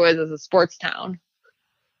Buffalo is as a sports town.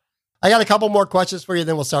 I got a couple more questions for you,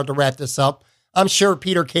 then we'll start to wrap this up. I'm sure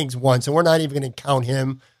Peter King's one, so we're not even going to count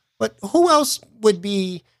him. But who else would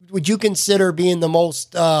you consider being the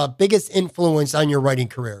most biggest influence on your writing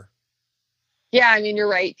career? Yeah, I mean, you're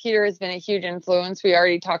right. Peter has been a huge influence. We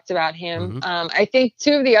already talked about him. Mm-hmm. I think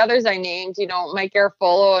two of the others I named, Mike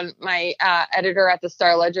Garafolo and my editor at the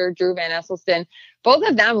Star Ledger, Drew Van Esselston, both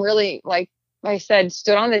of them really, like I said,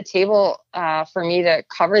 stood on the table for me to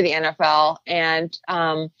cover the NFL. And,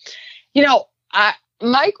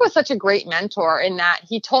 Mike was such a great mentor in that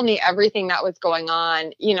he told me everything that was going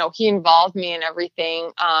on. He involved me in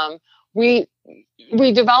everything. We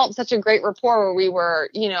developed such a great rapport where we were,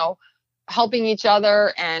 helping each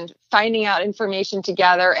other and finding out information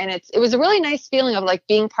together. And it was a really nice feeling of like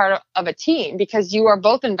being part of a team, because you are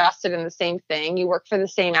both invested in the same thing. You work for the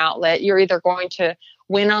same outlet. You're either going to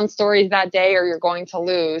win on stories that day or you're going to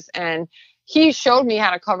lose. And he showed me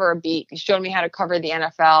how to cover a beat. He showed me how to cover the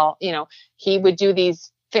NFL. He would do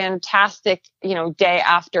these fantastic, day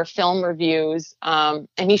after film reviews. And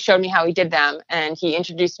he showed me how he did them. And he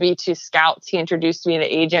introduced me to scouts. He introduced me to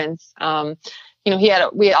agents.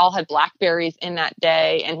 We all had BlackBerries in that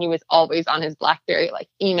day, and he was always on his BlackBerry, like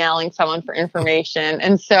emailing someone for information.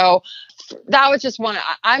 And so that was just one.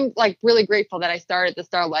 I'm like really grateful that I started the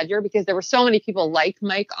Star Ledger, because there were so many people like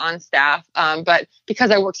Mike on staff. But because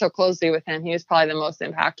I worked so closely with him, he was probably the most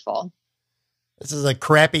impactful. This is a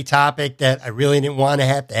crappy topic that I really didn't want to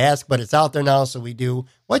have to ask, but it's out there now, so we do.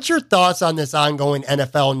 What's your thoughts on this ongoing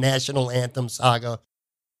NFL national anthem saga?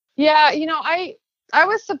 Yeah, I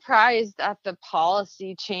was surprised at the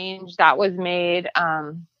policy change that was made.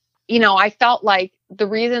 I felt like the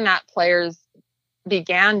reason that players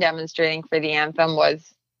began demonstrating for the anthem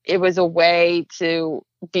was it was a way to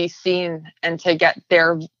be seen and to get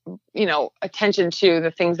their, attention to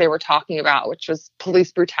the things they were talking about, which was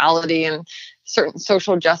police brutality and certain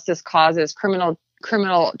social justice causes,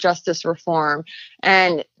 criminal justice reform.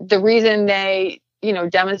 And the reason they,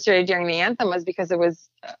 demonstrated during the anthem was because it was,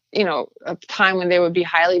 a time when they would be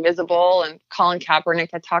highly visible, and Colin Kaepernick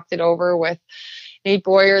had talked it over with Nate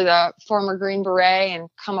Boyer, the former Green Beret, and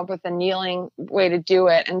come up with a kneeling way to do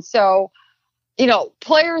it. And so,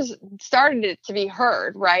 players started it to be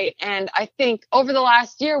heard, right? And I think over the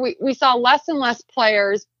last year, we saw less and less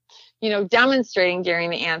players, demonstrating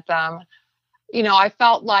during the anthem. I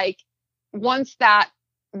felt like once that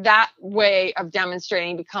way of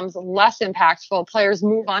demonstrating becomes less impactful, players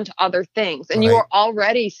move on to other things. And you are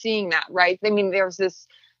already seeing that, right? I mean, there's this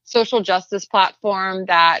social justice platform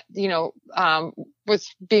that,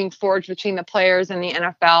 was being forged between the players and the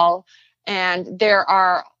NFL. And there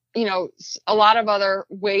are, a lot of other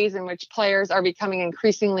ways in which players are becoming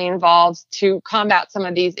increasingly involved to combat some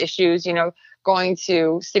of these issues, going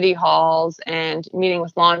to city halls and meeting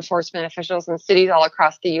with law enforcement officials in cities all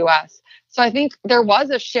across the U.S. So I think there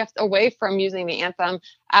was a shift away from using the anthem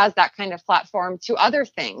as that kind of platform to other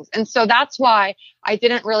things. And so that's why I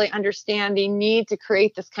didn't really understand the need to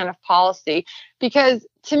create this kind of policy, because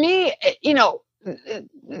to me,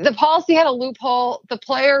 the policy had a loophole. The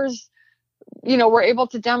players, were able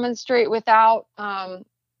to demonstrate without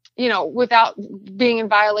being in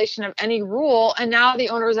violation of any rule. And now the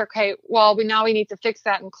owners are, okay, well, we need to fix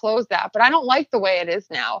that and close that. But I don't like the way it is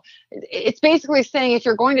now. It's basically saying, if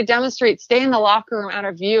you're going to demonstrate, stay in the locker room out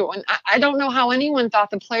of view. And I don't know how anyone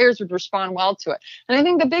thought the players would respond well to it. And I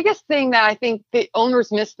think the biggest thing that I think the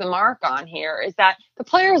owners missed the mark on here is that the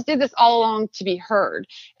players did this all along to be heard.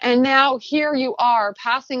 And now here you are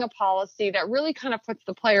passing a policy that really kind of puts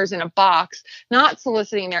the players in a box, not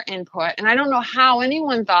soliciting their input. And I don't know how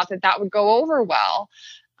anyone thought that would go over well.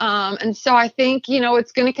 And so I think,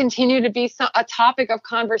 it's going to continue to be a topic of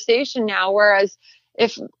conversation now, whereas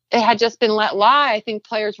if it had just been let lie, I think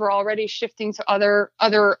players were already shifting to other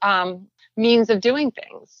means of doing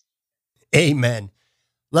things. Amen.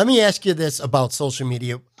 Let me ask you this about social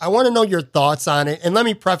media. I want to know your thoughts on it. And let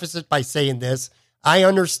me preface it by saying this. I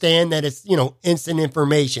understand that it's, instant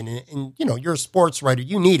information and you're a sports writer,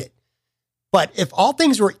 you need it. But if all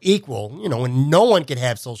things were equal, and no one could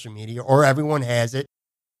have social media or everyone has it,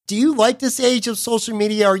 do you like this age of social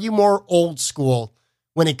media? Or are you more old school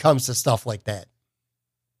when it comes to stuff like that?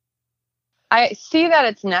 I see that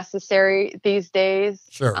it's necessary these days.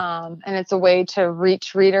 Sure. And it's a way to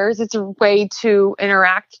reach readers. It's a way to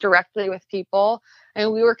interact directly with people.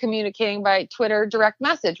 And we were communicating by Twitter direct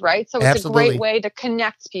message, right? So it's Absolutely. a great way to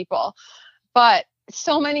connect people. But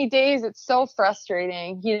so many days, it's so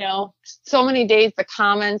frustrating, so many days, the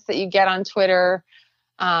comments that you get on Twitter,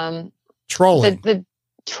 trolling, the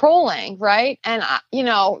trolling, right? And,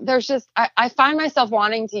 there's just, I find myself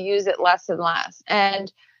wanting to use it less and less.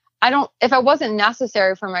 And if it wasn't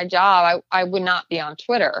necessary for my job, I would not be on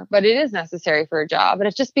Twitter, but it is necessary for a job. And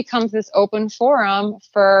it just becomes this open forum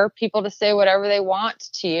for people to say whatever they want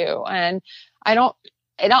to you. And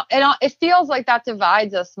it feels like that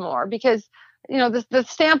divides us more because, the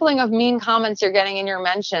sampling of mean comments you're getting in your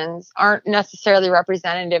mentions aren't necessarily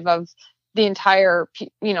representative of the entire,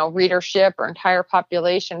 readership or entire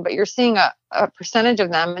population, but you're seeing a percentage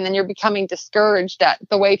of them, and then you're becoming discouraged at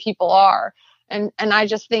the way people are. And I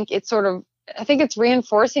just think I think it's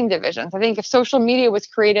reinforcing divisions. I think if social media was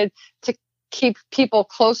created to keep people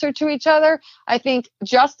closer to each other, I think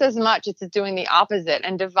just as much it's doing the opposite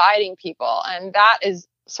and dividing people. And that is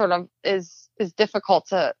is difficult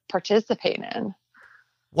to participate in.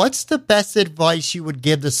 What's the best advice you would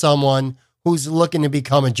give to someone who's looking to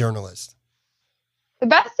become a journalist? The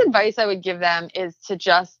best advice I would give them is to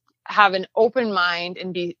just have an open mind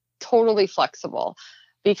and be totally flexible,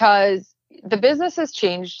 because the business has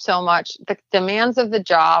changed so much. The demands of the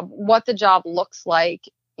job, what the job looks like,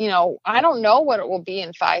 I don't know what it will be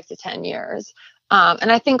in 5 to 10 years.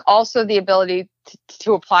 And I think also the ability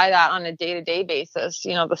to apply that on a day-to-day basis.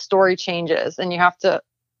 The story changes, and you have to,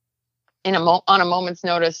 on a moment's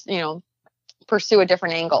notice, pursue a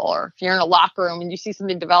different angle. Or if you're in a locker room and you see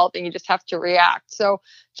something developing, you just have to react. So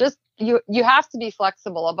just you have to be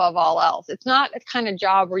flexible above all else. It's not a kind of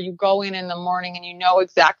job where you go in the morning and you know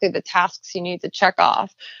exactly the tasks you need to check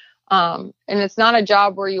off. And it's not a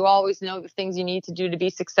job where you always know the things you need to do to be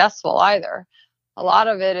successful either. A lot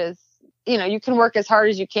of it is, you can work as hard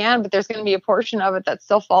as you can, but there's going to be a portion of it that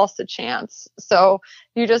still falls to chance. So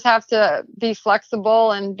you just have to be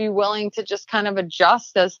flexible and be willing to just kind of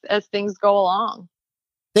adjust as things go along.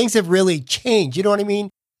 Things have really changed. You know what I mean?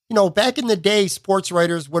 Back in the day, sports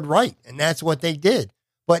writers would write, and that's what they did.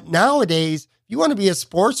 But nowadays, if you want to be a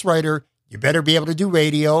sports writer, you better be able to do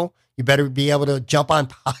radio. You better be able to jump on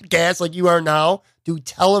podcasts like you are now, do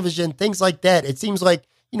television, things like that. It seems like,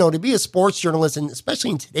 to be a sports journalist, and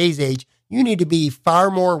especially in today's age, you need to be far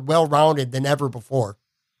more well-rounded than ever before.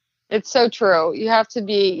 It's so true. You have to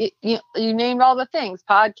be, you named all the things: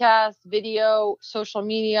 podcast, video, social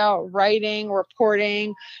media, writing,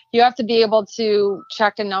 reporting. You have to be able to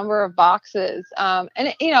check a number of boxes.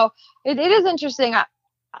 It is interesting.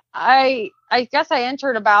 I guess I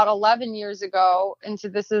entered about 11 years ago into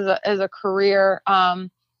this as a career. I've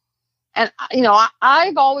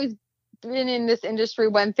always been in this industry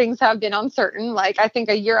when things have been uncertain. Like, I think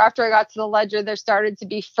a year after I got to the Ledger, there started to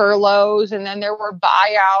be furloughs, and then there were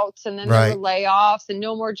buyouts, and then there were layoffs, and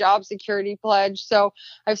no more job security pledge. So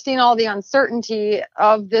I've seen all the uncertainty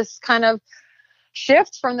of this kind of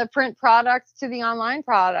shift from the print product to the online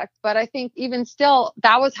product. But I think even still,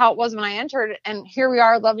 that was how it was when I entered. And here we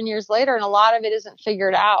are 11 years later, and a lot of it isn't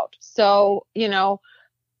figured out. So,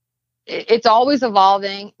 it's always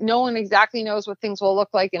evolving. No one exactly knows what things will look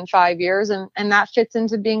like in 5 years. And that fits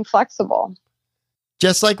into being flexible.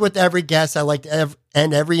 Just like with every guest, I like to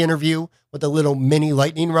end every interview with a little mini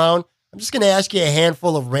lightning round. I'm just going to ask you a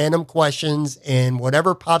handful of random questions, and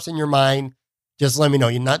whatever pops in your mind, just let me know.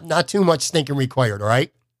 You're not too much thinking required. All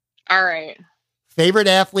right. All right. Favorite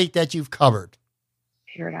athlete that you've covered?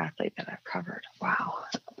 Favorite athlete that I've covered. Wow.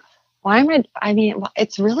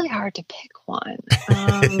 It's really hard to pick one.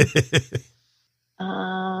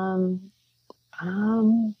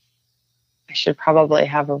 I should probably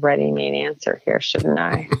have a ready-made answer here, shouldn't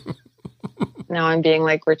I? Now I'm being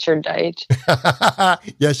like Richard Deitch.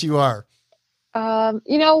 Yes, you are. I'm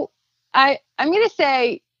going to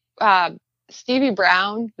say Stevie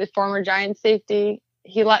Brown, the former Giants safety.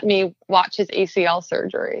 He let me watch his ACL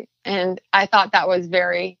surgery, and I thought that was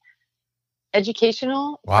very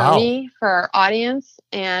educational for me, for our audience.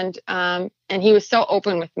 And he was so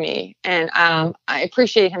open with me, and I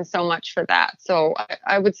appreciate him so much for that. So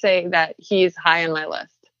I would say that he's high on my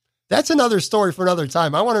list. That's another story for another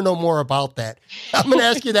time. I want to know more about that. I'm going to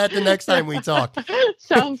ask you that the next time we talk.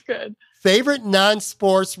 Sounds good. Favorite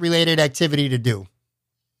non-sports related activity to do?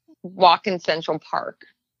 Walk in Central Park.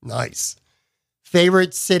 Nice.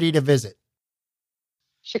 Favorite city to visit?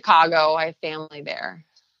 Chicago. I have family there.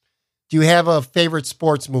 Do you have a favorite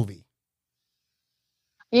sports movie?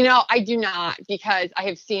 I do not, because I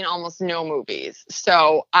have seen almost no movies.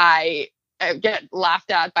 So I get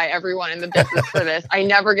laughed at by everyone in the business for this. I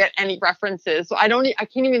never get any references. So I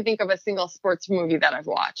can't even think of a single sports movie that I've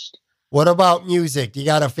watched. What about music? Do you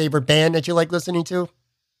got a favorite band that you like listening to?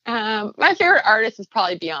 My favorite artist is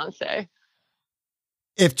probably Beyonce.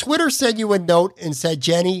 If Twitter sent you a note and said,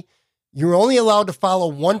 Jenny, you're only allowed to follow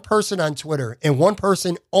one person on Twitter and one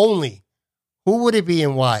person only, who would it be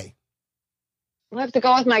and why? I'll have to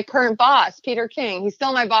go with my current boss, Peter King. He's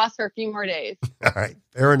still my boss for a few more days. All right,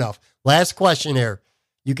 fair enough. Last question here.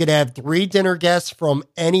 You could have 3 dinner guests from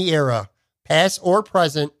any era, past or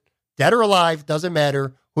present, dead or alive, doesn't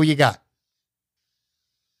matter. Who you got?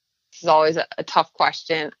 This is always a tough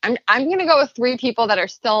question. I'm going to go with 3 people that are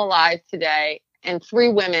still alive today and 3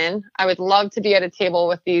 women. I would love to be at a table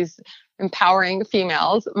with these empowering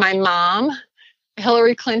females. My mom,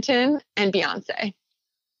 Hillary Clinton, and Beyonce.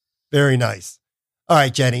 Very nice. All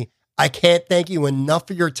right, Jenny, I can't thank you enough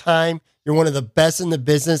for your time. You're one of the best in the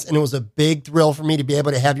business, and it was a big thrill for me to be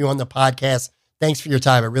able to have you on the podcast. Thanks for your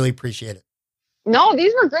time. I really appreciate it. No,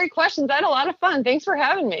 these were great questions. I had a lot of fun. Thanks for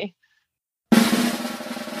having me.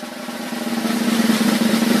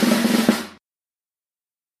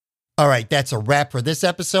 All right, that's a wrap for this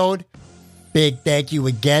episode. Big thank you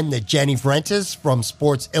again to Jenny Vrentas from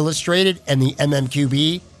Sports Illustrated and the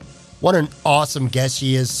MMQB. What an awesome guest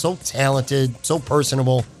she is. So talented, so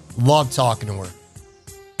personable. Love talking to her.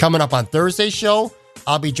 Coming up on Thursday's show,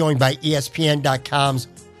 I'll be joined by ESPN.com's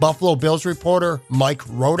Buffalo Bills reporter, Mike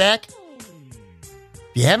Rodak. If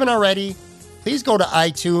you haven't already, please go to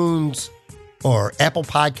iTunes or Apple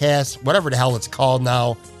Podcasts, whatever the hell it's called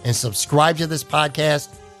now, and subscribe to this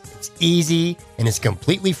podcast. It's easy and it's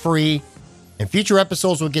completely free. And future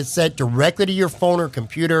episodes will get sent directly to your phone or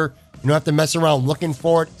computer. You don't have to mess around looking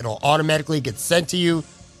for it. It'll automatically get sent to you.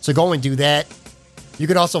 So go and do that. You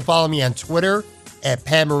can also follow me on Twitter at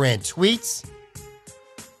Pat Moran Tweets.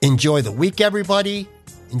 Enjoy the week, everybody.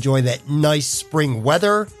 Enjoy that nice spring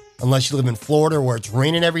weather, unless you live in Florida where it's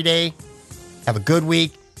raining every day. Have a good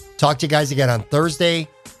week. Talk to you guys again on Thursday.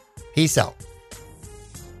 Peace out.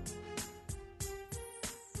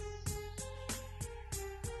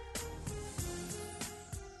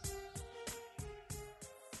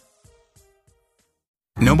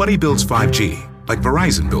 Nobody builds 5G like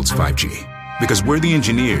Verizon builds 5G, because we're the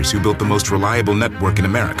engineers who built the most reliable network in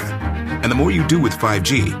America. And the more you do with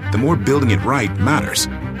 5G, the more building it right matters.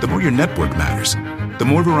 The more your network matters. The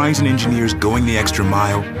more Verizon engineers going the extra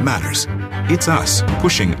mile matters. It's us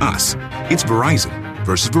pushing us. It's Verizon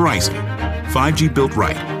versus Verizon. 5G built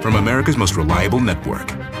right from America's most reliable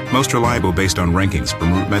network. Most reliable based on rankings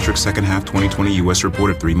from RootMetrics second half 2020 U.S.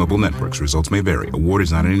 report of 3 mobile networks. Results may vary. Award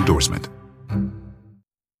is not an endorsement.